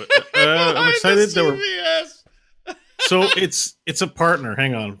to poo-poo it. I'm excited that we're... So it's a partner.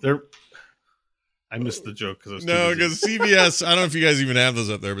 Hang on. I missed the joke because because CVS, I don't know if you guys even have those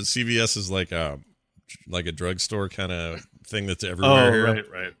up there, but CVS is like a drugstore kind of thing that's everywhere here.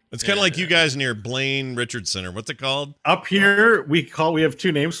 Right. It's kind of like you guys near Blaine Richardson, or what's it called? Up here, we have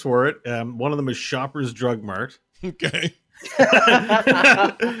 2 names for it. One of them is Shoppers Drug Mart. Okay.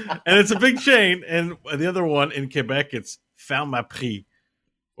 And it's a big chain. And the other one in Quebec, it's Pharmaprix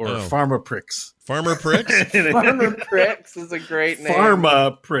or Pharmaprix. Pharmaprix? Pharmaprix is a great name.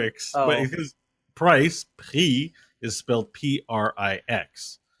 Pharmaprix. Oh. But his price, prix, is spelled Prix.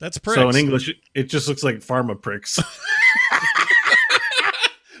 That's pricks. So in English, it just looks like Pharmaprix.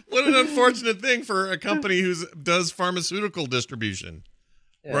 What an unfortunate thing for a company who does pharmaceutical distribution.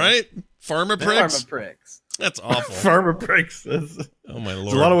 Yeah. Right? Pharmaprix? That's awful. Pharmaprix. Oh, my Lord.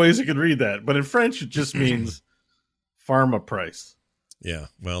 There's a lot of ways you can read that. But in French, it just means pharma price. Yeah.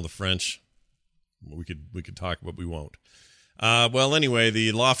 Well, the French, we could talk, but we won't. Well, anyway,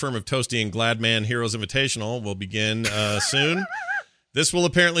 the law firm of Toasty and Gladman Heroes Invitational will begin soon. This will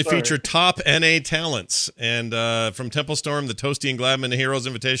apparently feature top NA talents. And from Temple Storm, the Toasty and Gladman Heroes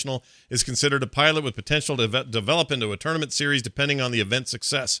Invitational is considered a pilot with potential to develop into a tournament series depending on the event's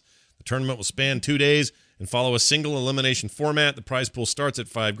success. The tournament will span 2 days and follow a single elimination format. The prize pool starts at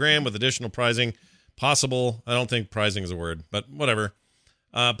 $5,000 with additional prizing possible. I don't think prizing is a word, but whatever.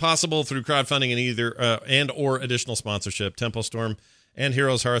 Possible through crowdfunding and either or additional sponsorship. Temple Storm and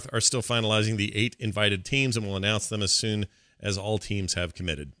Heroes Hearth are still finalizing the 8 invited teams and will announce them as soon as all teams have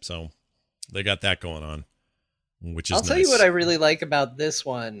committed. So they got that going on, which is I'll tell you what I really like about this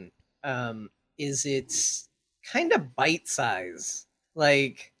one is it's kind of bite size.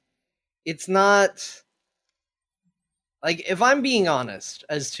 Like, it's not like, if I'm being honest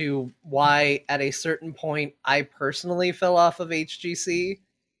as to why at a certain point I personally fell off of HGC,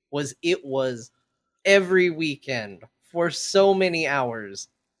 it was every weekend for so many hours,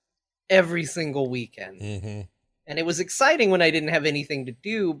 every single weekend. Mm-hmm. And it was exciting when I didn't have anything to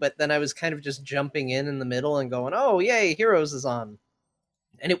do, but then I was kind of just jumping in the middle and going, oh, yay, Heroes is on.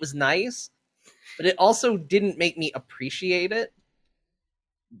 And it was nice, but it also didn't make me appreciate it.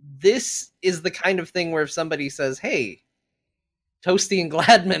 This is the kind of thing where if somebody says, hey, Toasty and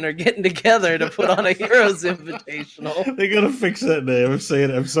Gladman are getting together to put on a Heroes Invitational. They gotta fix that name. I'm saying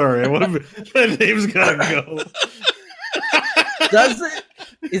it. I'm sorry. That name's gotta go. Does it?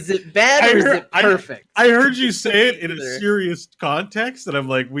 Is it bad or is it perfect? I heard you say it in a serious context, and I'm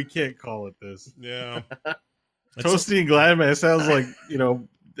like, we can't call it this. Yeah. Toasty and Gladman sounds like,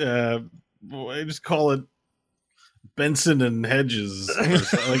 I just call it Benson and Hedges or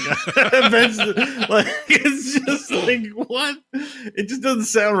something. Like, Benson, like, it's just like, what? It just doesn't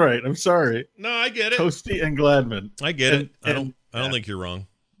sound right. I'm sorry. No, I get it. Toasty and Gladman. I get it. I don't think you're wrong.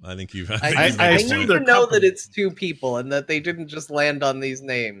 I think you've. I need to know that it's two people and that they didn't just land on these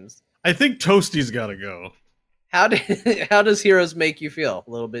names. I think Toasty's got to go. How does Heroes make you feel? A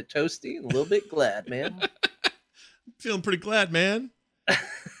little bit toasty, a little bit glad, man. Feeling pretty glad, man.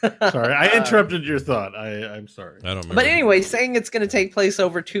 Sorry, I interrupted your thought. I'm sorry. I don't remember. But anyway, saying it's going to take place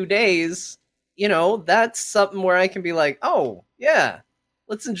over 2 days, that's something where I can be like, oh, yeah,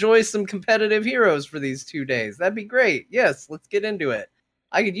 let's enjoy some competitive Heroes for these 2 days. That'd be great. Yes, let's get into it.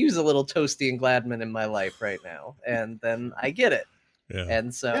 I could use a little Toasty and Gladman in my life right now, and then I get it. Yeah.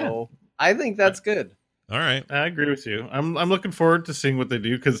 And so I think that's good. All right. I agree with you. I'm looking forward to seeing what they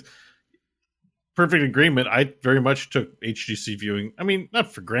do, because perfect agreement. I very much took HGC viewing. I mean,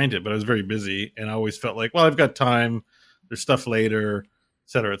 not for granted, but I was very busy, and I always felt like, well, I've got time. There's stuff later,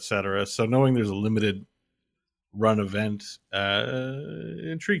 et cetera, et cetera. So knowing there's a limited run event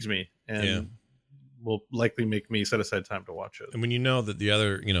intrigues me, and will likely make me set aside time to watch it. And when you know that the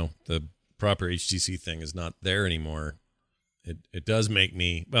other, the proper HGC thing is not there anymore, it does make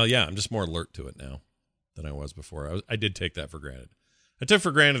me, I'm just more alert to it now than I was before. I did take that for granted. I took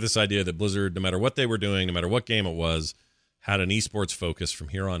for granted this idea that Blizzard, no matter what they were doing, no matter what game it was, had an esports focus from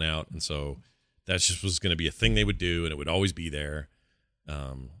here on out. And so that just was going to be a thing they would do, and it would always be there.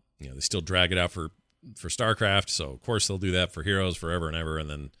 They still drag it out for StarCraft, so of course they'll do that for Heroes forever and ever, and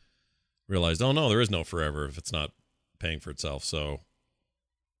then realized, oh no, there is no forever if it's not paying for itself. So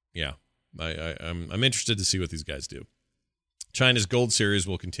yeah, I'm interested to see what these guys do. China's Gold Series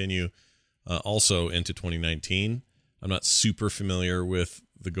will continue also into 2019. I'm not super familiar with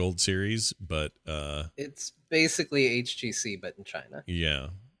the Gold Series, but it's basically HGC but in China. Yeah,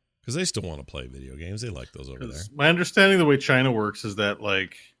 because they still want to play video games. They like those over there. My understanding of the way China works is that,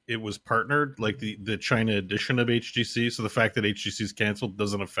 like, it was partnered, like the China edition of HGC. So the fact that HGC is canceled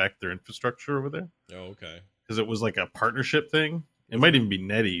doesn't affect their infrastructure over there. Oh, okay. Because it was like a partnership thing. It might even be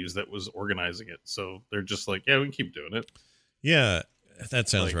NetEase that was organizing it. So they're just like, yeah, we can keep doing it. Yeah, that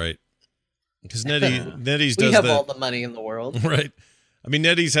sounds right. Because NetEase does we have all the money in the world. Right. I mean,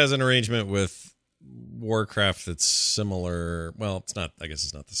 NetEase has an arrangement with Warcraft that's similar. Well, it's not, I guess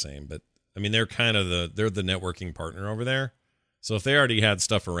it's not the same, but I mean, they're kind of they're the networking partner over there. So if they already had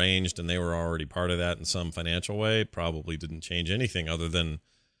stuff arranged and they were already part of that in some financial way, probably didn't change anything other than,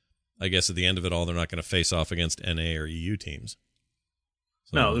 I guess at the end of it all, they're not going to face off against NA or EU teams.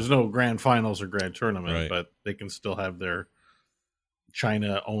 So, no, there's no grand finals or grand tournament, Right. but they can still have their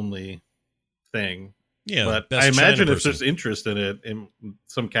China-only thing. Yeah, but best I imagine China if there's person. interest in it, and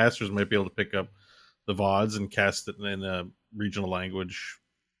some casters might be able to pick up the VODs and cast it in a regional language.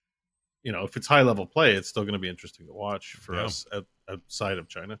 You know, if it's high-level play, it's still going to be interesting to watch for us outside of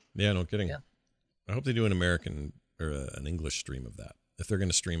China. Yeah, no kidding. Yeah. I hope they do an American or an English stream of that, if they're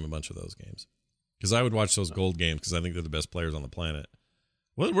going to stream a bunch of those games. Because I would watch those gold games because I think they're the best players on the planet.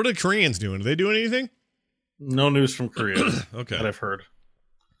 What are the Koreans doing? Are they doing anything? No news from Korea Okay. that I've heard.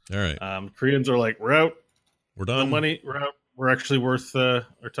 All right. Koreans are like, we're out. We're No done. money. We're out. We're actually worth our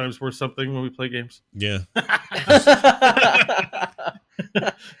time's worth something when we play games. Yeah.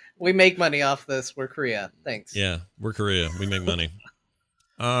 We make money off this. We're Korea. Thanks. Yeah. We're Korea. We make money.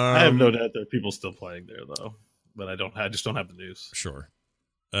 I have no doubt there are people still playing there though, but I just don't have the news. Sure.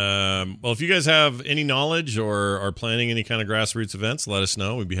 Well, if you guys have any knowledge or are planning any kind of grassroots events, let us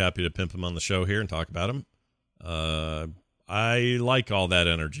know. We'd be happy to pimp them on the show here and talk about them. I like all that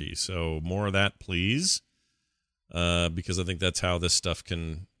energy, so more of that, please. Because I think that's how this stuff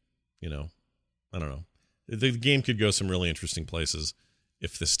can, I don't know. The game could go some really interesting places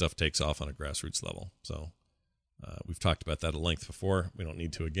if this stuff takes off on a grassroots level. So we've talked about that at length before. We don't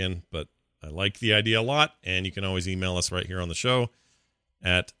need to again, but I like the idea a lot, and you can always email us right here on the show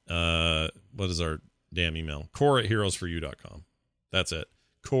at, what is our damn email? core@heroesforyou.com. That's it.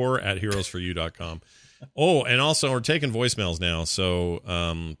 core@heroesforyou.com. Oh, and also we're taking voicemails now, so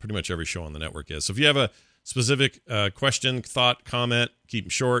pretty much every show on the network is. So if you have a specific question, thought, comment, keep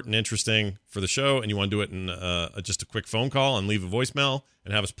them short and interesting for the show, and you want to do it in just a quick phone call and leave a voicemail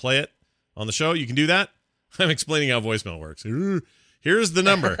and have us play it on the show, you can do that. I'm explaining how voicemail works. Here's the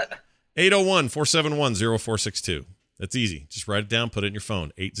number, 801-471-0462. That's easy. Just write it down, put it in your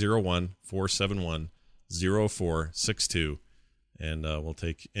phone, 801-471-0462, and we'll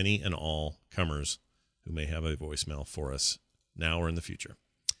take any and all comers who may have a voicemail for us now or in the future.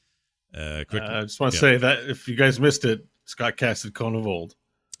 Quick, I just want to say that if you guys missed it, Scott casted Cone of Old.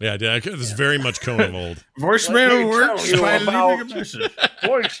 Yeah, this is very much Cone of Old. Voicemail works you by about- leaving a message.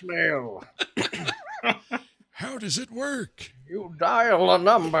 Voicemail. How does it work? You dial a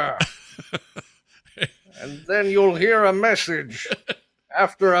number, and then you'll hear a message.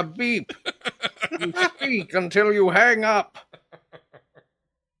 After a beep, you speak until you hang up.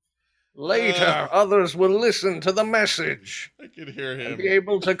 Later, others will listen to the message I could hear and him. be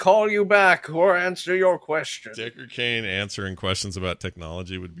able to call you back or answer your question. Dicker Kane answering questions about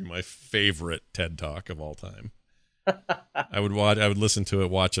technology would be my favorite TED Talk of all time. I would listen to it,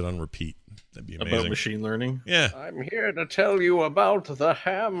 watch it on repeat. That'd be amazing. About machine learning. Yeah. I'm here to tell you about the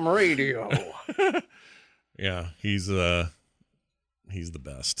ham radio. Yeah, he's the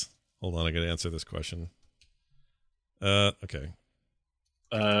best. Hold on, I gotta answer this question. Okay.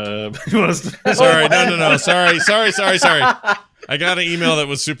 You want us to- Sorry, no. Sorry. I got an email that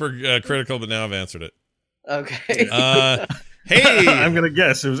was super critical, but now I've answered it. Okay. Hey, I'm gonna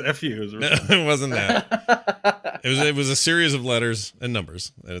guess it was FU. it wasn't that. It was a series of letters and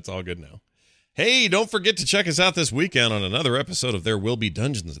numbers, and it's all good now. Hey, don't forget to check us out this weekend on another episode of There Will Be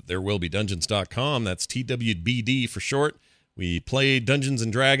Dungeons at therewillbedungeons.com. That's TWBD for short. We play Dungeons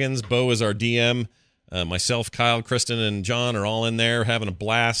and Dragons. Bo is our DM. Myself, Kyle, Kristen, and John are all in there having a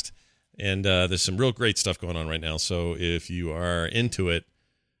blast. And there's some real great stuff going on right now. So if you are into it,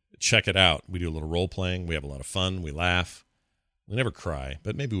 check it out. We do a little role playing. We have a lot of fun. We laugh. We never cry,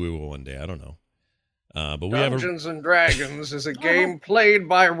 but maybe we will one day. I don't know. But we have Dungeons and Dragons is a game played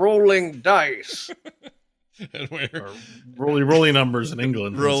by rolling dice. Rolly numbers in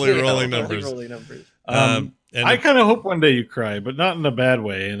England. rolling numbers. Rolling numbers. And I kind of hope one day you cry, but not in a bad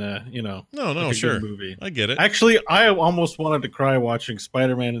way. In a no, like a sure, good movie. I get it. Actually, I almost wanted to cry watching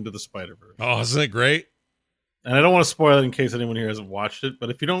Spider-Man Into the Spider-Verse. Oh, isn't it great? And I don't want to spoil it in case anyone here hasn't watched it. But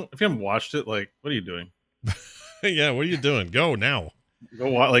if you haven't watched it, like, what are you doing? Yeah, what are you doing? Go now. Go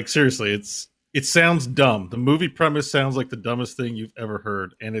watch. Like, seriously, it sounds dumb. The movie premise sounds like the dumbest thing you've ever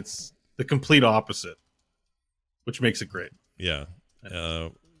heard, and it's the complete opposite, which makes it great. Yeah.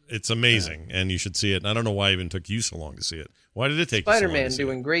 It's amazing, and you should see it. And I don't know why it even took you so long to see it. Why did it take you so long Spider-Man to see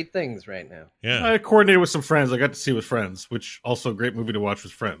doing great things right now. it? Yeah. I coordinated with some friends. I got to see it with friends, which also a great movie to watch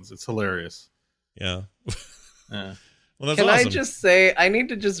with friends. It's hilarious. Yeah. Yeah. Well, that's Can awesome. I just say, I need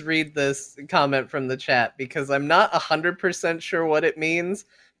to just read this comment from the chat because I'm not 100% sure what it means,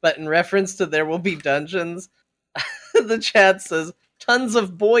 but in reference to There Will Be Dungeons, the chat says, tons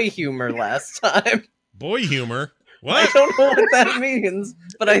of boy humor last time. Boy humor. What? I don't know what that means,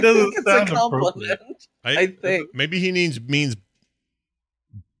 but I think it's a compliment. I think maybe he means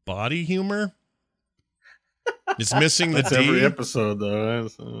body humor. It's missing the That's D. every episode, though.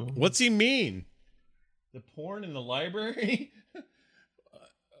 So. What's he mean? The porn in the library?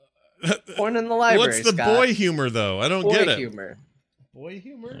 Porn in the library. What's the Scott? boy humor, though? I don't get it. Humor. Boy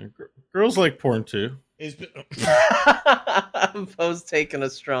humor? Yeah, girls like porn, too. Poe's taking a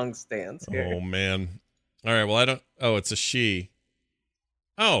strong stance here. Oh, man. All right, well, I don't... Oh, it's a she.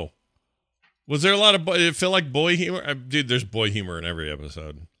 Oh. Was there a lot of... Did it feel like boy humor? Dude, there's boy humor in every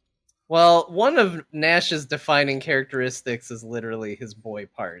episode. Well, one of Nash's defining characteristics is literally his boy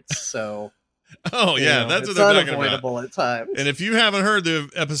parts, so... Oh, yeah, that's what they're talking unavoidable about. At times. And if you haven't heard the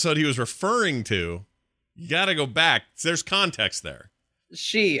episode he was referring to, you got to go back. There's context there.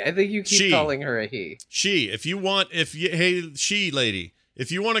 She. I think you keep calling her a he. She. Hey, she lady,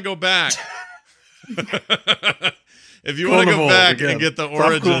 if you want to go back... If you want to go back and get the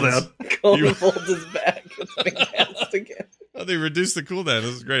origins, Cold is back. It's been cast again. Oh, they reduced the cooldown.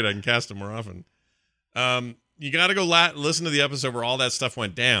 This is great. I can cast them more often. You got to go listen to the episode where all that stuff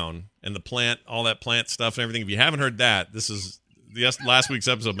went down and all that plant stuff and everything. If you haven't heard that, last week's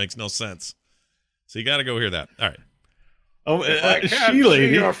episode makes no sense. So you got to go hear that. All right. Oh, I can't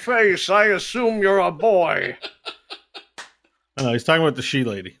see your face. I assume you're a boy. I know he's talking about the she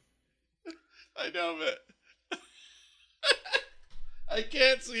lady. I know, but I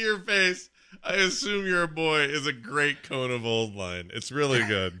can't see your face. I assume you're a boy is a great Cone of Old line. It's really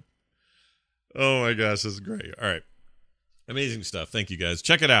good. Oh my gosh, this is great. All right. Amazing stuff. Thank you guys.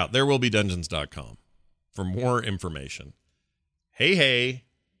 Check it out. Therewill-be-dungeons.com for more information. Hey,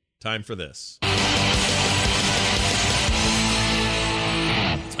 time for this.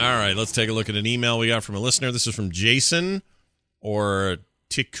 All right, let's take a look at an email we got from a listener. This is from Jason or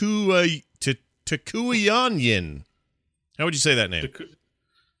Takuyanyin. How would you say that name?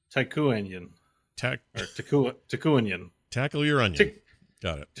 Takuyanyin. Takuyanyin. Tackle your onion.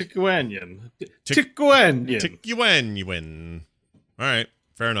 Got it. Tikuanyan. All right,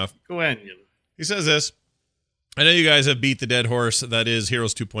 fair enough. Tikuanyan. He says this. I know you guys have beat the dead horse that is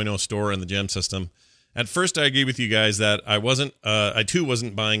Heroes 2.0 store and the gem system. At first, I agree with you guys that I too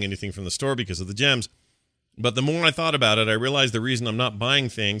wasn't buying anything from the store because of the gems. But the more I thought about it, I realized the reason I'm not buying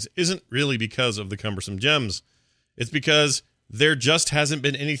things isn't really because of the cumbersome gems. It's because there just hasn't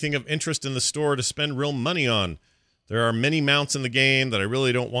been anything of interest in the store to spend real money on. There are many mounts in the game that I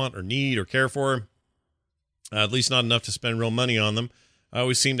really don't want or need or care for. At least not enough to spend real money on them. I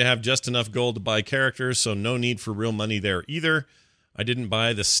always seem to have just enough gold to buy characters, so no need for real money there either. I didn't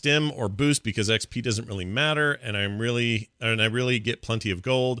buy the stim or boost because XP doesn't really matter, and I really get plenty of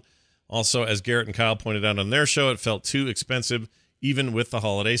gold. Also, as Garrett and Kyle pointed out on their show, it felt too expensive even with the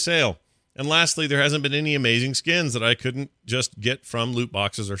holiday sale. And lastly, there hasn't been any amazing skins that I couldn't just get from loot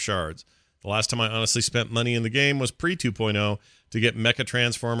boxes or shards. The last time I honestly spent money in the game was pre-2.0 to get Mecha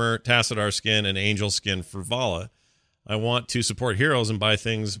Transformer, Tassadar skin, and Angel skin for Vala. I want to support heroes and buy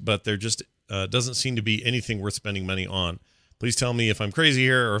things, but there just doesn't seem to be anything worth spending money on. Please tell me if I'm crazy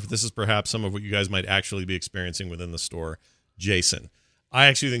here or if this is perhaps some of what you guys might actually be experiencing within the store. Jason. I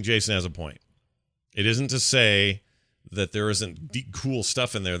actually think Jason has a point. It isn't to say that there isn't cool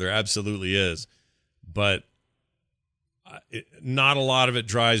stuff in there. There absolutely is. But not a lot of it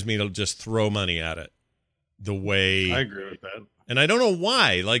drives me to just throw money at it the way... I agree with that. And I don't know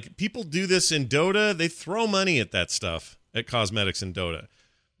why. Like, people do this in Dota. They throw money at that stuff, at cosmetics in Dota.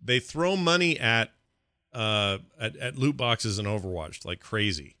 They throw money at loot boxes in Overwatch like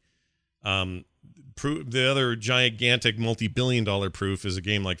crazy. The other gigantic multi-billion-dollar proof is a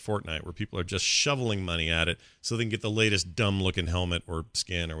game like Fortnite where people are just shoveling money at it so they can get the latest dumb-looking helmet or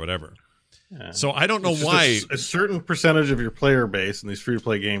skin or whatever. Yeah. So I don't know why... A certain percentage of your player base in these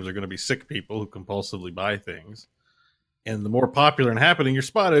free-to-play games are going to be sick people who compulsively buy things. And the more popular and happening your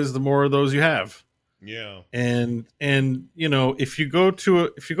spot is, the more of those you have. Yeah. And you know, if you go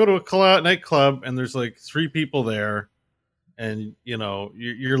to a nightclub and there's like 3 people there, and you know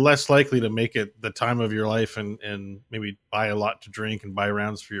you're less likely to make it the time of your life and maybe buy a lot to drink and buy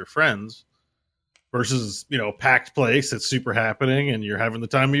rounds for your friends, versus packed place that's super happening and you're having the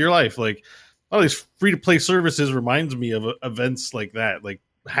time of your life. Like all these free to play services reminds me of events like that, like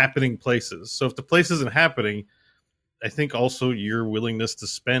happening places. So if the place isn't happening, I think also your willingness to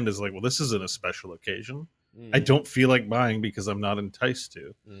spend is like, well, this isn't a special occasion. I don't feel like buying because I'm not enticed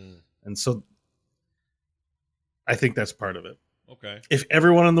to. And so I think that's part of it. Okay. If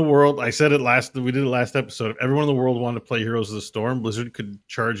everyone in the world, we did it last episode, if everyone in the world wanted to play Heroes of the Storm, Blizzard could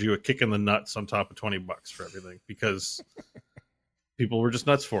charge you a kick in the nuts on top of $20 for everything because people were just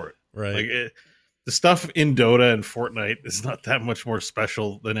nuts for it. Right. Like the stuff in Dota and Fortnite is not that much more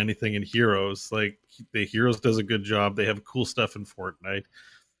special than anything in Heroes. Like, the Heroes does a good job. They have cool stuff in Fortnite.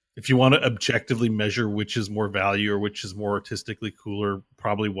 If you want to objectively measure which is more value or which is more artistically cooler,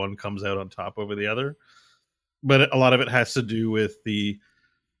 probably one comes out on top over the other. But a lot of it has to do with the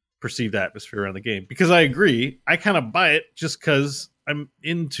perceived atmosphere around the game. Because I agree, I kind of buy it just because I'm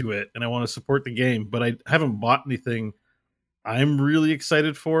into it and I want to support the game. But I haven't bought anything I'm really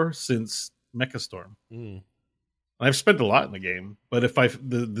excited for since MechaStorm. I've spent a lot in the game, but if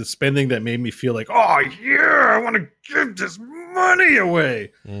the spending that made me feel like, oh yeah, I want to give this money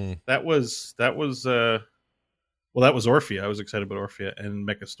away. That was Orphea. I was excited about Orphea and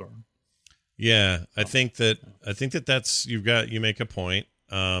MechaStorm. Yeah, I think that's you make a point.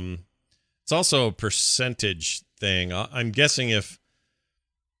 It's also a percentage thing. I'm guessing if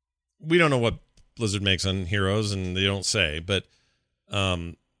we don't know what Blizzard makes on Heroes and they don't say, but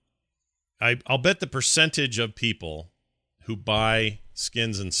I'll bet the percentage of people who buy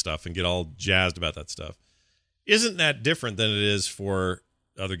skins and stuff and get all jazzed about that stuff isn't that different than it is for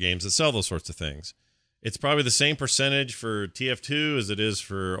other games that sell those sorts of things. It's probably the same percentage for TF2 as it is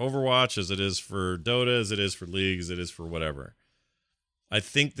for Overwatch, as it is for Dota, as it is for League, as it is for whatever. I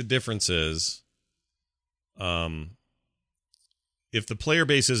think the difference is if the player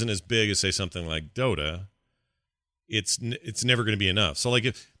base isn't as big as, say, something like Dota, it's never going to be enough. So,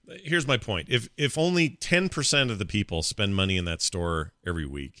 like, here's my point. If only 10% of the people spend money in that store every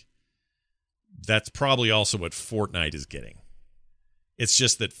week, that's probably also what Fortnite is getting. It's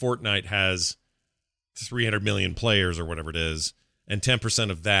just that Fortnite has 300 million players or whatever it is, and 10%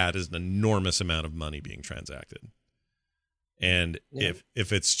 of that is an enormous amount of money being transacted. And if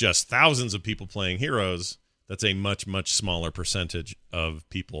it's just thousands of people playing Heroes, that's a much, much smaller percentage of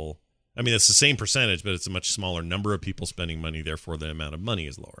people. I mean, it's the same percentage, but it's a much smaller number of people spending money. Therefore, the amount of money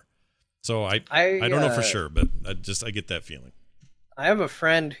is lower. So I don't know for sure, but I get that feeling. I have a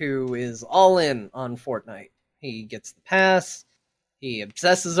friend who is all in on Fortnite. He gets the pass. He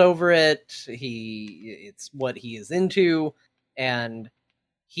obsesses over it. It's what he is into, and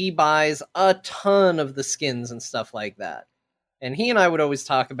he buys a ton of the skins and stuff like that. And he and I would always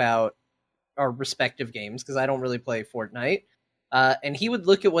talk about our respective games because I don't really play Fortnite. And he would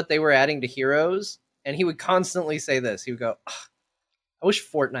look at what they were adding to Heroes, and he would constantly say this. He would go, I wish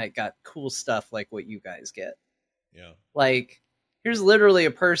Fortnite got cool stuff like what you guys get. Yeah. Like, here's literally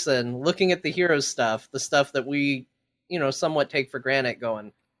a person looking at the Heroes stuff, the stuff that we, somewhat take for granted,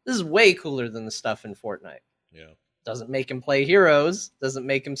 going, this is way cooler than the stuff in Fortnite. Yeah. Doesn't make him play Heroes, doesn't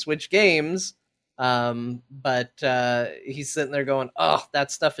make him switch games. But he's sitting there going, oh,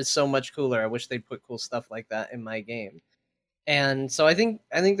 that stuff is so much cooler. I wish they'd put cool stuff like that in my game. And so I think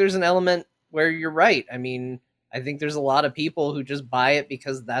there's an element where you're right. I mean, I think there's a lot of people who just buy it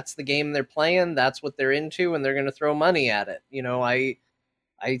because that's the game they're playing, that's what they're into, and they're going to throw money at it.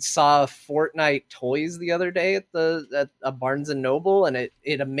 I saw Fortnite toys the other day at a Barnes and Noble, and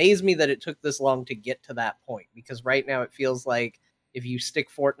it amazed me that it took this long to get to that point, because right now it feels like if you stick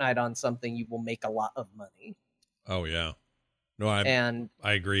Fortnite on something, you will make a lot of money. Oh yeah, no,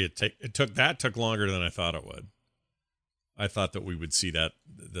 I agree. It took longer than I thought it would. I thought that we would see that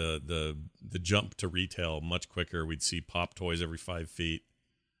the jump to retail much quicker. We'd see pop toys every 5 feet.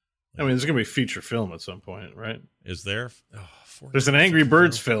 I mean, there's going to be a feature film at some point, right? Is there? There's an Angry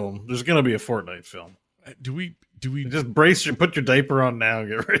Birds film. There's going to be a Fortnite film. Do we just put your diaper on now and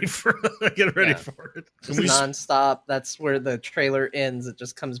get ready for it? Just nonstop. That's where the trailer ends. It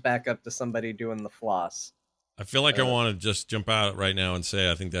just comes back up to somebody doing the floss. I feel like I want to just jump out right now and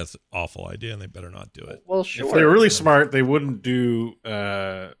say I think that's an awful idea, and they better not do it. Well, sure. If they were really smart, they wouldn't do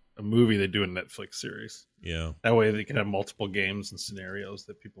a movie. They do a Netflix series. Yeah. That way they can have multiple games and scenarios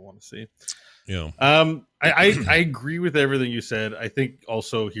that people want to see. Yeah. I agree with everything you said. I think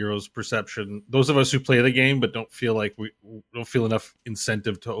also Heroes perception. Those of us who play the game but don't feel like we don't feel enough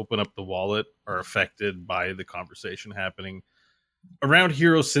incentive to open up the wallet are affected by the conversation happening around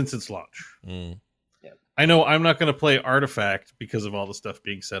Heroes since its launch. I know I'm not going to play Artifact because of all the stuff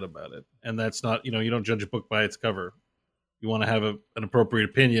being said about it. And that's not, you don't judge a book by its cover. You want to have an appropriate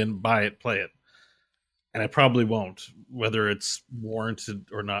opinion, buy it, play it. And I probably won't, whether it's warranted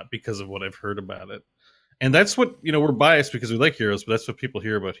or not, because of what I've heard about it. And that's what, we're biased because we like Heroes, but that's what people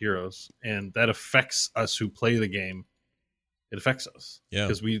hear about Heroes. And that affects us who play the game. It affects us. Yeah.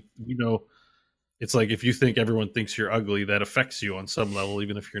 Because we know, it's like if you think everyone thinks you're ugly, that affects you on some level,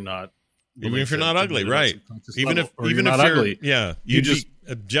 even if you're not. Even if you're not ugly, right? Even if you're not ugly, yeah, you just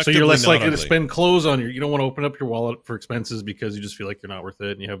objectively so you're less likely ugly to spend clothes on you don't want to open up your wallet for expenses because you just feel like you're not worth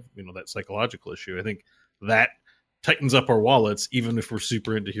it, and you have that psychological issue. I think that tightens up our wallets, even if we're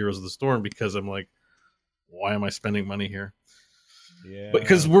super into Heroes of the Storm, because I'm like, why am I spending money here? Yeah.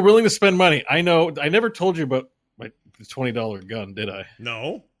 Because we're willing to spend money. I know. I never told you about my $20 gun, did I?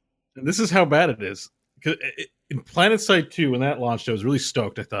 No. And this is how bad it is. In PlanetSide 2, when that launched, I was really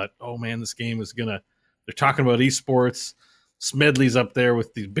stoked. I thought, oh man, this game is gonna. They're talking about esports. Smedley's up there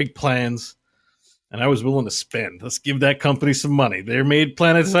with these big plans, and I was willing to spend. Let's give that company some money. They made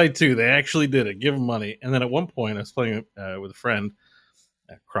PlanetSide 2. They actually did it. Give them money. And then at one point, I was playing with a friend,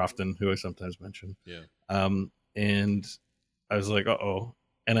 Crofton, who I sometimes mention. Yeah. And I was like, uh-oh.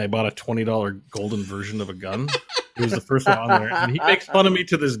 And I bought a $20 golden version of a gun. It was the first one on there. And he makes fun of me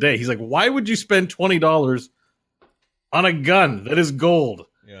to this day. He's like, why would you spend $20 on a gun that is gold?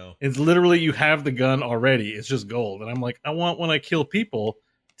 Yeah. It's literally, you have the gun already. It's just gold. And I'm like, I want, when I kill people,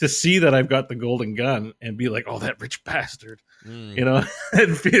 to see that I've got the golden gun and be like, oh, that rich bastard. You know,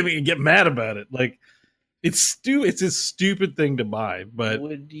 and get mad about it. Like, it's a stupid thing to buy. But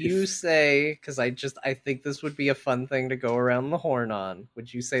would you say, because I think this would be a fun thing to go around the horn on,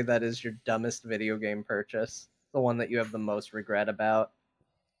 would you say that is your dumbest video game purchase? The one that you have the most regret about?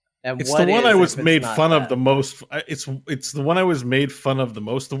 And it's the one I was made fun of the most. It's the one I was made fun of the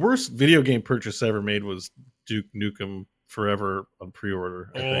most. The worst video game purchase I ever made was Duke Nukem Forever on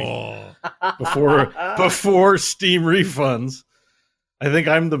pre-order. I think before Steam refunds. I think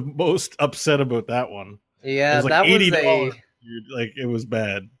I'm the most upset about that one. Yeah, it was like that $80. was like it was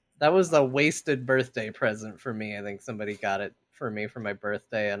bad. That was a wasted birthday present for me. I think somebody got it for me for my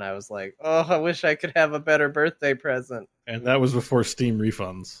birthday, and I was like, oh, I wish I could have a better birthday present. And that was before Steam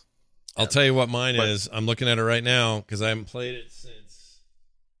refunds. I'll tell you what mine is. I'm looking at it right now because I haven't played it since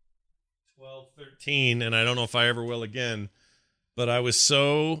 12/13, and I don't know if I ever will again. But I was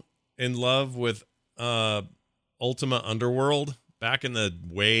so in love with Ultima Underworld back in the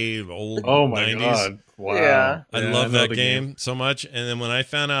way old 90s. God. Wow. Yeah. I love that game so much. And then when I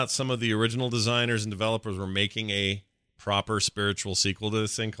found out some of the original designers and developers were making a proper spiritual sequel to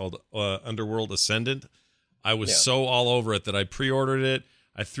this thing called Underworld Ascendant, I was so all over it that I pre-ordered it.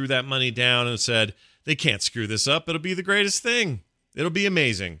 I threw that money down and said, they can't screw this up. It'll be the greatest thing. It'll be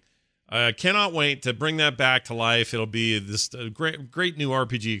amazing. I cannot wait to bring that back to life. It'll be this great new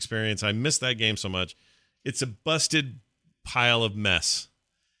RPG experience. I miss that game so much. It's a busted pile of mess.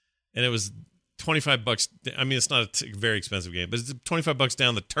 And it was $25. I mean, it's not a very expensive game, but it's $25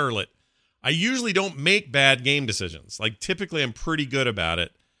 down the turlet. I usually don't make bad game decisions. Like, typically I'm pretty good about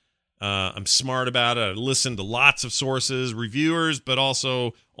it. I'm smart about it. I listen to lots of sources, reviewers, but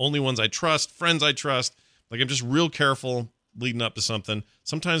also only ones I trust, friends I trust. Like, I'm just real careful leading up to something.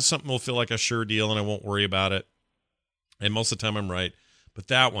 Sometimes something will feel like a sure deal and I won't worry about it. And most of the time I'm right. But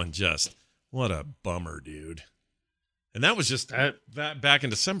that one just, what a bummer, dude. And that was just that back in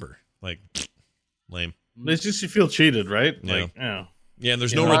December. Like, lame. It's just you feel cheated, right? Yeah. Like, yeah. Yeah, and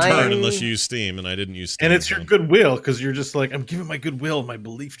there's no return unless you use Steam, and I didn't use Steam. And it's your goodwill, because you're just like, I'm giving my goodwill, my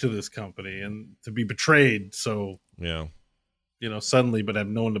belief to this company, and to be betrayed. So, yeah, suddenly, but I have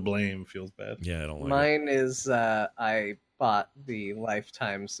no one to blame, feels bad. Yeah, I don't like Mine is I bought the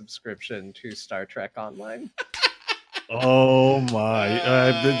lifetime subscription to Star Trek Online. Oh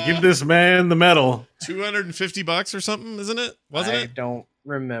my! Give this man the medal. $250 or something, isn't it? Wasn't it? I don't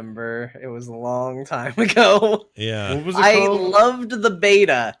remember. It was a long time ago. Yeah. What was it I called? loved the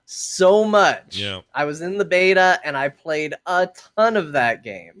beta so much. Yeah. I was in the beta and I played a ton of that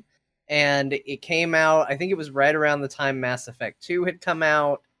game. And it came out, I think it was right around the time Mass Effect 2 had come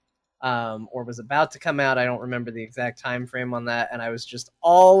out, or was about to come out. I don't remember the exact time frame on that. And I was just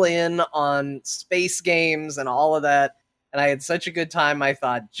all in on space games and all of that. And I had such a good time. I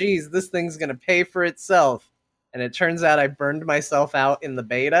thought, geez, this thing's going to pay for itself. And it turns out I burned myself out in the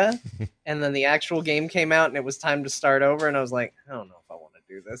beta. And then the actual game came out and it was time to start over. And I was like, I don't know if I want to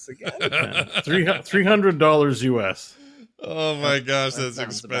do this again. $300 US. Oh my gosh, that's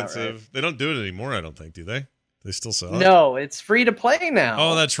sounds about expensive. right. They don't do it anymore, I don't think, do they? They still sell it? No, it's free to play now.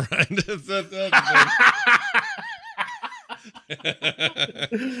 Oh, that's right.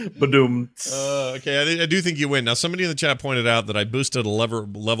 Badoom. Okay, I do think you win. Now, somebody in the chat pointed out that I boosted a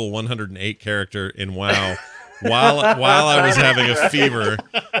level 108 character in WoW while I was having a fever.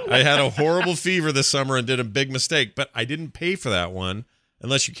 I had a horrible fever this summer and did a big mistake, but I didn't pay for that one.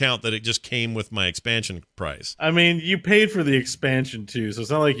 Unless you count that it just came with my expansion price. I mean, you paid for the expansion too, so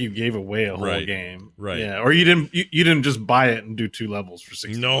it's not like you gave away a whole game, right? Yeah, or you didn't just buy it and do 2 levels for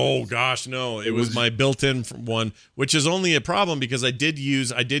 $60. No, gosh, no. It was my built-in one, which is only a problem because I did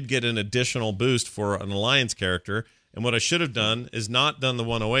get an additional boost for an alliance character, And what I should have done is not done the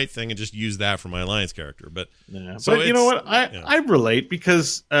 108 thing and just used that for my Alliance character. But so but you know what? I relate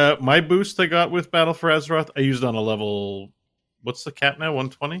because my boost I got with Battle for Azeroth, I used on a level. What's the cap now?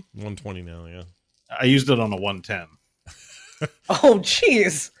 120? 120 now, yeah. I used it on a 110. Oh,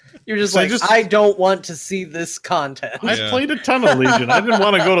 jeez. You're just I don't want to see this content. I played a ton of Legion. I didn't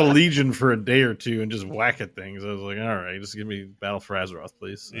want to go to Legion for a day or two and just whack at things. I was like, all right, just give me Battle for Azeroth,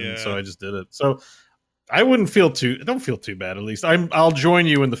 please. And so I just did it. So I don't feel too bad. At least I'll join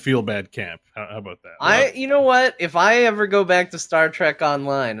you in the feel bad camp. How about that? You know what? If I ever go back to Star Trek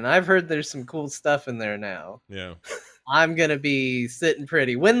Online, and I've heard there's some cool stuff in there now. Yeah. I'm going to be sitting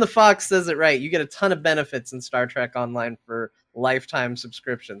pretty. When the Fox says it right, you get a ton of benefits in Star Trek Online for lifetime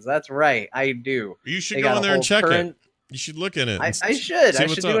subscriptions. That's right. I do. You should go in there and check it. You should look at it. I should. I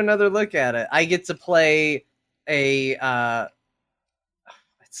should do another look at it. I get to play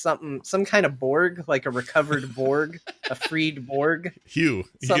some kind of Borg, like a recovered Borg, a freed Borg. Hugh.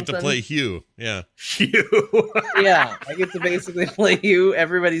 You get to play Hugh. Yeah. Hugh. Yeah. I get to basically play Hugh,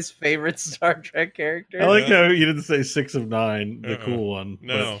 everybody's favorite Star Trek character. I like how you didn't say 6 of 9, the cool one.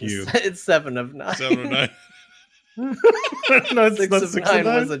 No. Hugh. It's 7 of 9. 7 of 9. No, 6 of 9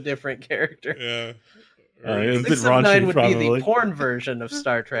 was a different character. Yeah. 6 of 9 would be the porn version of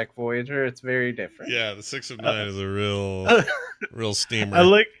Star Trek Voyager. It's very different. Yeah, the 6 of 9 is a real steamer. I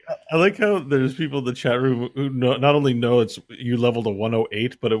like how there's people in the chat room who not only know you leveled a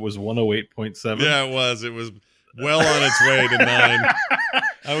 108, but it was 108.7. Yeah, it was. It was well on its way to 9.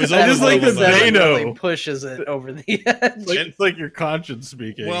 I was just like the really pushes it over the edge. It's like your conscience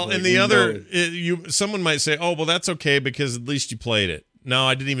speaking. Well, and the other, someone might say, "Oh, well, that's okay because at least you played it." No,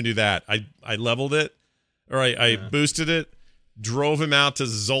 I didn't even do that. I leveled it, or I boosted it, drove him out to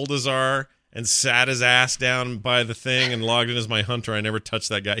Zoldazar, and sat his ass down by the thing and logged in as my hunter. I never touched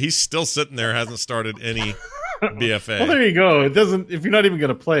that guy. He's still sitting there, hasn't started any BFA. Well, there you go. It doesn't. If you're not even going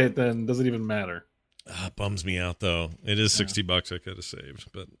to play it, then it doesn't even matter. Bums me out though. It is $60 I could have saved,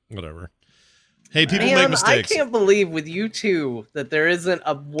 but whatever. Hey, people make mistakes. I can't believe with you two that there isn't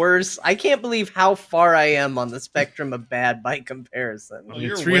a worse. I can't believe how far I am on the spectrum of bad by comparison. Well,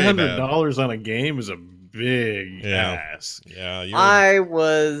 $300 on a game is a big ass. Yeah, I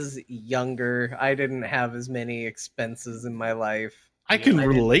was younger. I didn't have as many expenses in my life. I can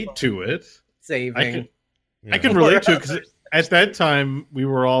relate to it. Saving. I can relate to it because at that time we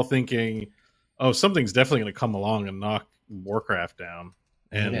were all thinking, oh, something's definitely going to come along and knock Warcraft down.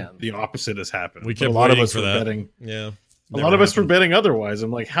 And the opposite has happened. We kept a lot of us for were that. betting. Yeah. A lot of us were betting otherwise. I'm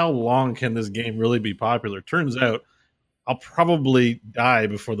like, how long can this game really be popular? Turns out I'll probably die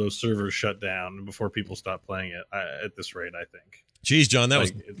before those servers shut down and before people stop playing it at this rate, I think. Jeez, John,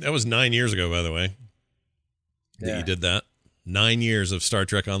 that was 9 years ago, by the way. That you did that. 9 years of Star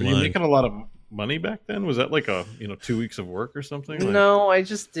Trek Online. Were you making a lot of money back then? Was that like 2 weeks of work or something? No, I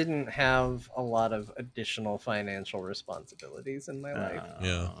just didn't have a lot of additional financial responsibilities in my life.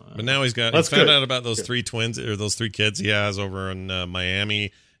 Yeah, but now he's found out about those 3 twins or those 3 kids he has over in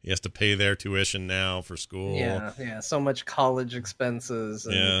Miami. He has to pay their tuition now for school. Yeah, so much college expenses.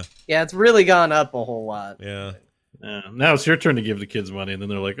 And, it's really gone up a whole lot. Yeah. Now it's your turn to give the kids money, and then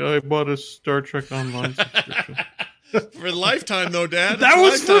they're like, "Oh, I bought a Star Trek Online subscription." For lifetime, though, Dad. That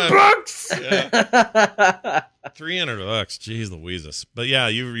was for bucks. Yeah. $300. Jeez Louises. But yeah,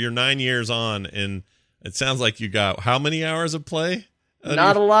 you're 9 years on, and it sounds like you got how many hours of play?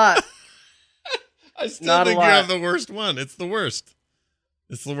 Not a lot. I still think you have the worst one. It's the worst.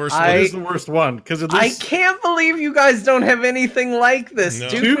 It's the worst one. It is the worst one because I can't believe you guys don't have anything like this. No.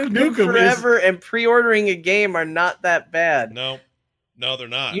 Duke Nukem Forever and pre-ordering a game are not that bad. No, they're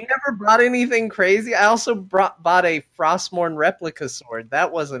not. You never bought anything crazy? I also bought a Frostmourne replica sword.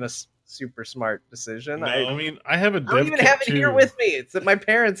 That wasn't a super smart decision. No, I have a dev I don't even kit have it too. here with me. It's at my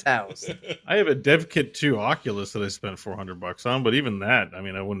parents' house. I have a dev kit 2 Oculus that I spent $400 on, but even that,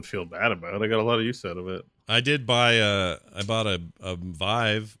 I wouldn't feel bad about it. I got a lot of use out of it. I did buy I bought a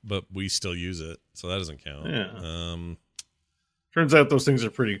Vive, but we still use it, so that doesn't count. Yeah. Turns out those things are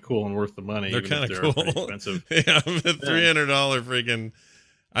pretty cool and worth the money. They're kind of cool. Pretty expensive. Yeah, $300 freaking.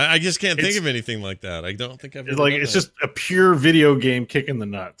 I just can't think of anything like that. I don't think I've. It's just a pure video game kicking the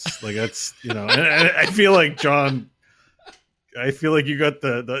nuts. Like that's and I feel like John. I feel like you got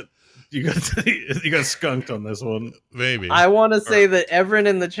you got skunked on this one. Maybe. I want to say that Everin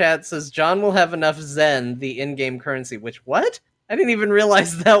in the chat says John will have enough Zen, the in-game currency. Which what? I didn't even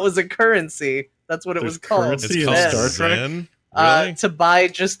realize that was a currency. That's what it was called. It's called Star Trek. Zen? Really? To buy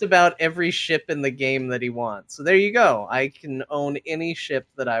just about every ship in the game that he wants. So there you go. I can own any ship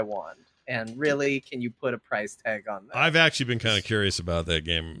that I want. And really, can you put a price tag on that? I've actually been kind of curious about that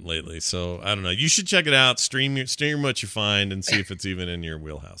game lately, so I don't know. You should check it out, stream what you find, and see if it's even in your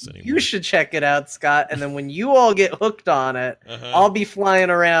wheelhouse anymore. You should check it out, Scott, and then when you all get hooked on it, I'll be flying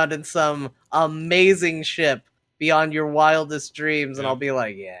around in some amazing ship beyond your wildest dreams, and I'll be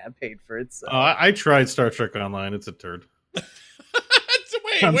like, yeah, I paid for it. So. I tried Star Trek Online. It's a turd.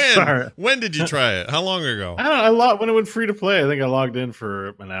 Wait, when did you try it? How long ago? I don't know. When it went free to play, I think I logged in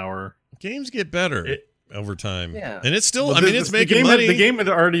for an hour. Games get better over time. Yeah. And it's still, Well, it's making money. The game had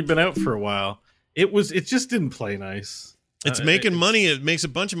already been out for a while. It just didn't play nice. It's making money. It makes a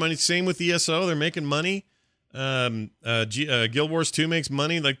bunch of money. Same with ESO. They're making money. Guild Wars 2 makes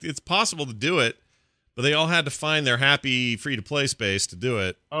money. Like, it's possible to do it, but they all had to find their happy free-to-play space to do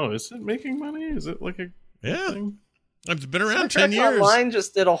it. Oh, is it making money? Is it like a thing? It's been around Star 10 Trek years. Online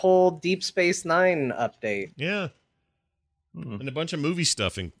just did a whole Deep Space Nine update. Yeah. And a bunch of movie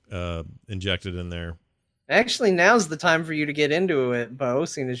stuff injected in there. Actually, now's the time for you to get into it, Bo,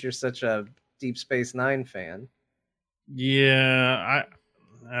 seeing as you're such a Deep Space Nine fan. Yeah,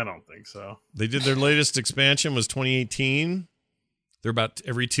 I don't think so. They did their latest expansion was 2018. They're about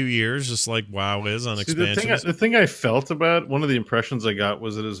every 2 years, just like WoW is on expansions. The thing I felt about one of the impressions I got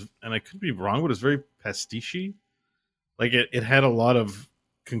was and I could be wrong, but it's very pastiche-y. Like it had a lot of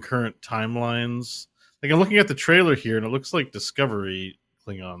concurrent timelines. Like I'm looking at the trailer here, and it looks like Discovery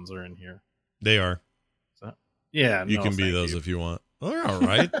Klingons are in here. They are. Yeah, you can be those if you want. Oh, they're all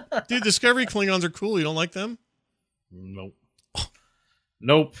right, dude. Discovery Klingons are cool. You don't like them? Nope.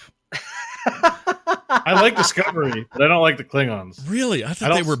 I like Discovery, but I don't like the Klingons. Really? I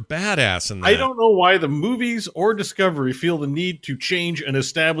thought they were badass in that. I don't know why the movies or Discovery feel the need to change an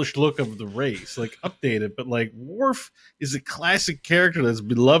established look of the race, like update it. But like Worf is a classic character that's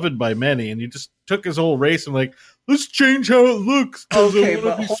beloved by many, and you just took his whole race and like, let's change how it looks. Okay,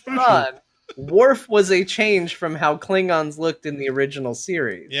 but hold on. Worf was a change from how Klingons looked in the original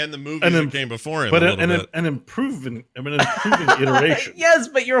series. Yeah, in the movies that came before him. But an improving iteration. Yes,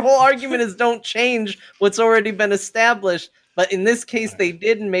 but your whole argument is don't change what's already been established. But in this case, they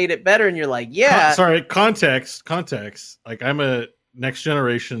did and made it better. And you're like, yeah. Context. Like I'm a Next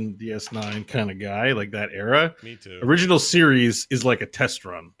Generation DS9 kind of guy, like that era. Me too. Original series is like a test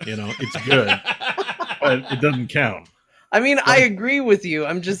run. It's good, but it doesn't count. I mean, I agree with you.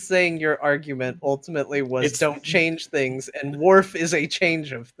 I'm just saying your argument ultimately was don't change things, and Worf is a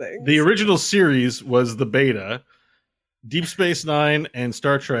change of things. The original series was the beta. Deep Space Nine and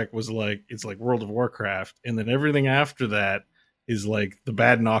Star Trek was it's like World of Warcraft, and then everything after that is like the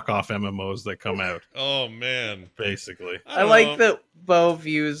bad knockoff MMOs that come out. Oh, man. Basically. I like that Bo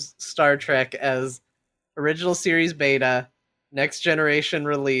views Star Trek as original series beta, Next Generation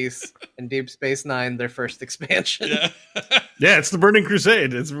release, and Deep Space Nine, their first expansion. Yeah, it's the Burning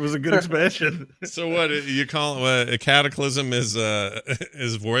Crusade. It was a good expansion. So what you call it? A Cataclysm is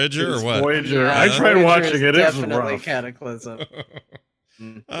Voyager or what? Voyager. Yeah, I tried Voyager watching it. It was definitely rough. Cataclysm.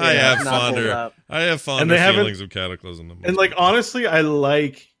 I have fonder feelings of Cataclysm. And honestly, I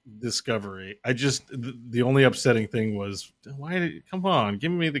like Discovery. The only upsetting thing was come on,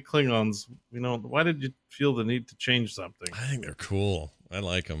 give me the Klingons. Why did you feel the need to change something? I think they're cool. I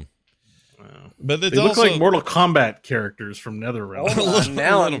like them. But they look like Mortal Kombat characters from NetherRealm.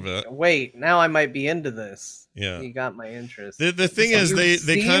 Now a little bit. Wait, now I might be into this. Yeah, you got my interest. The thing is,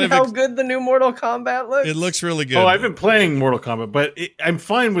 they kind of how good the new Mortal Kombat looks. It looks really good. Oh, I've been playing Mortal Kombat, but I'm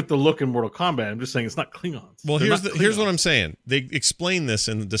fine with the look in Mortal Kombat. I'm just saying it's not Klingons. Well, here's what I'm saying. They explain this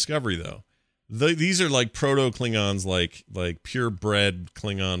in the Discovery though. These are like proto Klingons, like purebred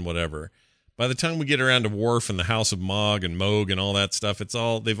Klingon, whatever. By the time we get around to Worf and the House of Mog and Moog and all that stuff,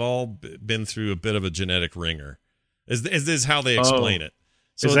 they've all been through a bit of a genetic ringer. Is how they explain it.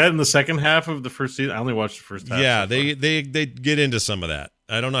 So is that in the second half of the first season? I only watched the first half. Yeah, they get into some of that.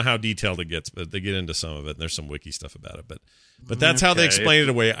 I don't know how detailed it gets, but they get into some of it. And there's some wiki stuff about it, but that's how they explain it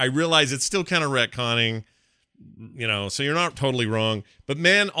away. I realize it's still kind of retconning, so you're not totally wrong. But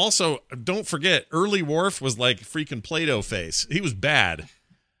man, also don't forget, early Worf was like freaking Play-Doh face. He was bad.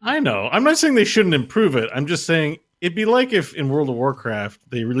 I know. I'm not saying they shouldn't improve it. I'm just saying it'd be like if in World of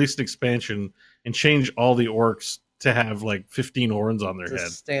Warcraft they released an expansion and changed all the orcs to have 15 horns on their head.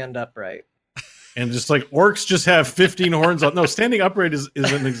 Stand upright. And just orcs just have 15 horns on. No, standing upright is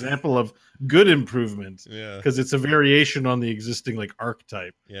an example of good improvement. Yeah. Because it's a variation on the existing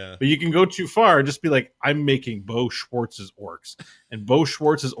archetype. Yeah. But you can go too far and just be like, I'm making Bo Schwartz's orcs. And Bo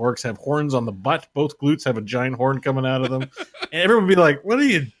Schwartz's orcs have horns on the butt. Both glutes have a giant horn coming out of them. And everyone would be like, what are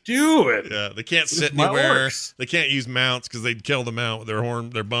you doing? Yeah. They can't sit anywhere. They can't use mounts because they'd kill them out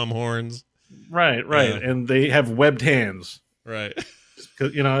with their bum horns. Right. Yeah. And they have webbed hands. Right.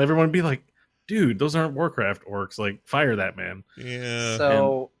 because everyone would be like, dude, those aren't Warcraft orcs. Like, fire that man. Yeah.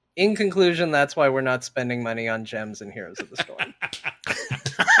 So, in conclusion, that's why we're not spending money on gems and Heroes of the Storm.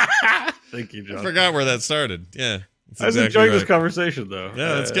 Thank you, John. I forgot where that started. Yeah. I was enjoying this conversation, though.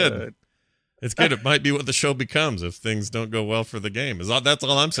 Yeah, that's good. It's good. It might be what the show becomes if things don't go well for the game. That's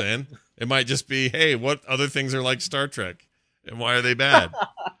all I'm saying. It might just be, hey, what other things are like Star Trek? And why are they bad?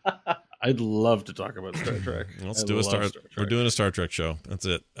 I'd love to talk about Star Trek. Let's do Star Trek. We're doing a Star Trek show. That's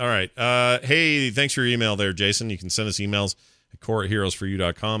it. All right. Hey, thanks for your email there, Jason. You can send us emails at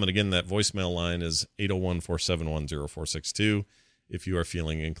core@heroesforyou.com. And again, that voicemail line is 801-471-0462 if you are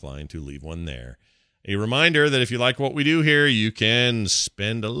feeling inclined to leave one there. A reminder that if you like what we do here, you can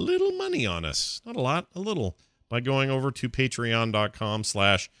spend a little money on us. Not a lot, a little. By going over to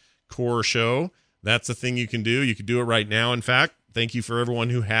patreon.com/core show. That's the thing you can do. You can do it right now, in fact. Thank you for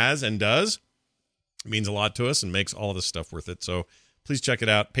everyone who has and does. It means a lot to us and makes all of this stuff worth it. So please check it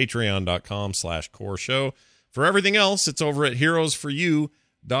out, patreon.com/core show. For everything else, it's over at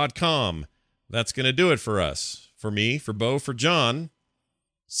heroesforyou.com. That's going to do it for us. For me, for Bo, for John.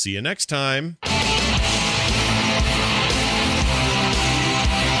 See you next time.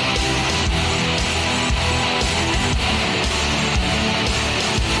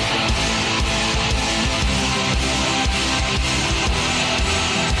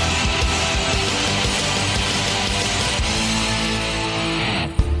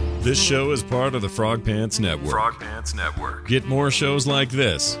 This show is part of the Frog Pants Network. Frog Pants Network. Get more shows like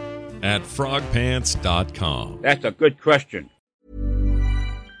this at frogpants.com. That's a good question.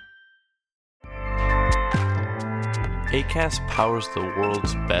 Acast powers the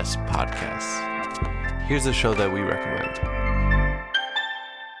world's best podcasts. Here's a show that we recommend.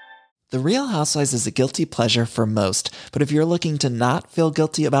 The Real Housewives is a guilty pleasure for most, but if you're looking to not feel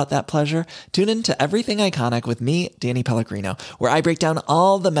guilty about that pleasure, tune in to Everything Iconic with me, Danny Pellegrino, where I break down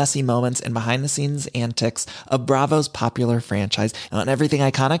all the messy moments and behind-the-scenes antics of Bravo's popular franchise. And on Everything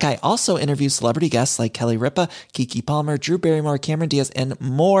Iconic, I also interview celebrity guests like Kelly Ripa, Keke Palmer, Drew Barrymore, Cameron Diaz, and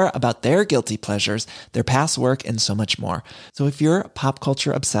more about their guilty pleasures, their past work, and so much more. So if you're pop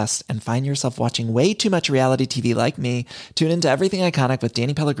culture obsessed and find yourself watching way too much reality TV like me, tune in to Everything Iconic with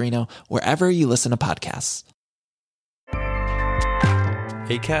Danny Pellegrino, wherever you listen to podcasts.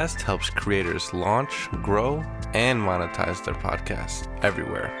 Acast helps creators launch, grow, and monetize their podcasts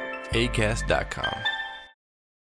everywhere. Acast.com.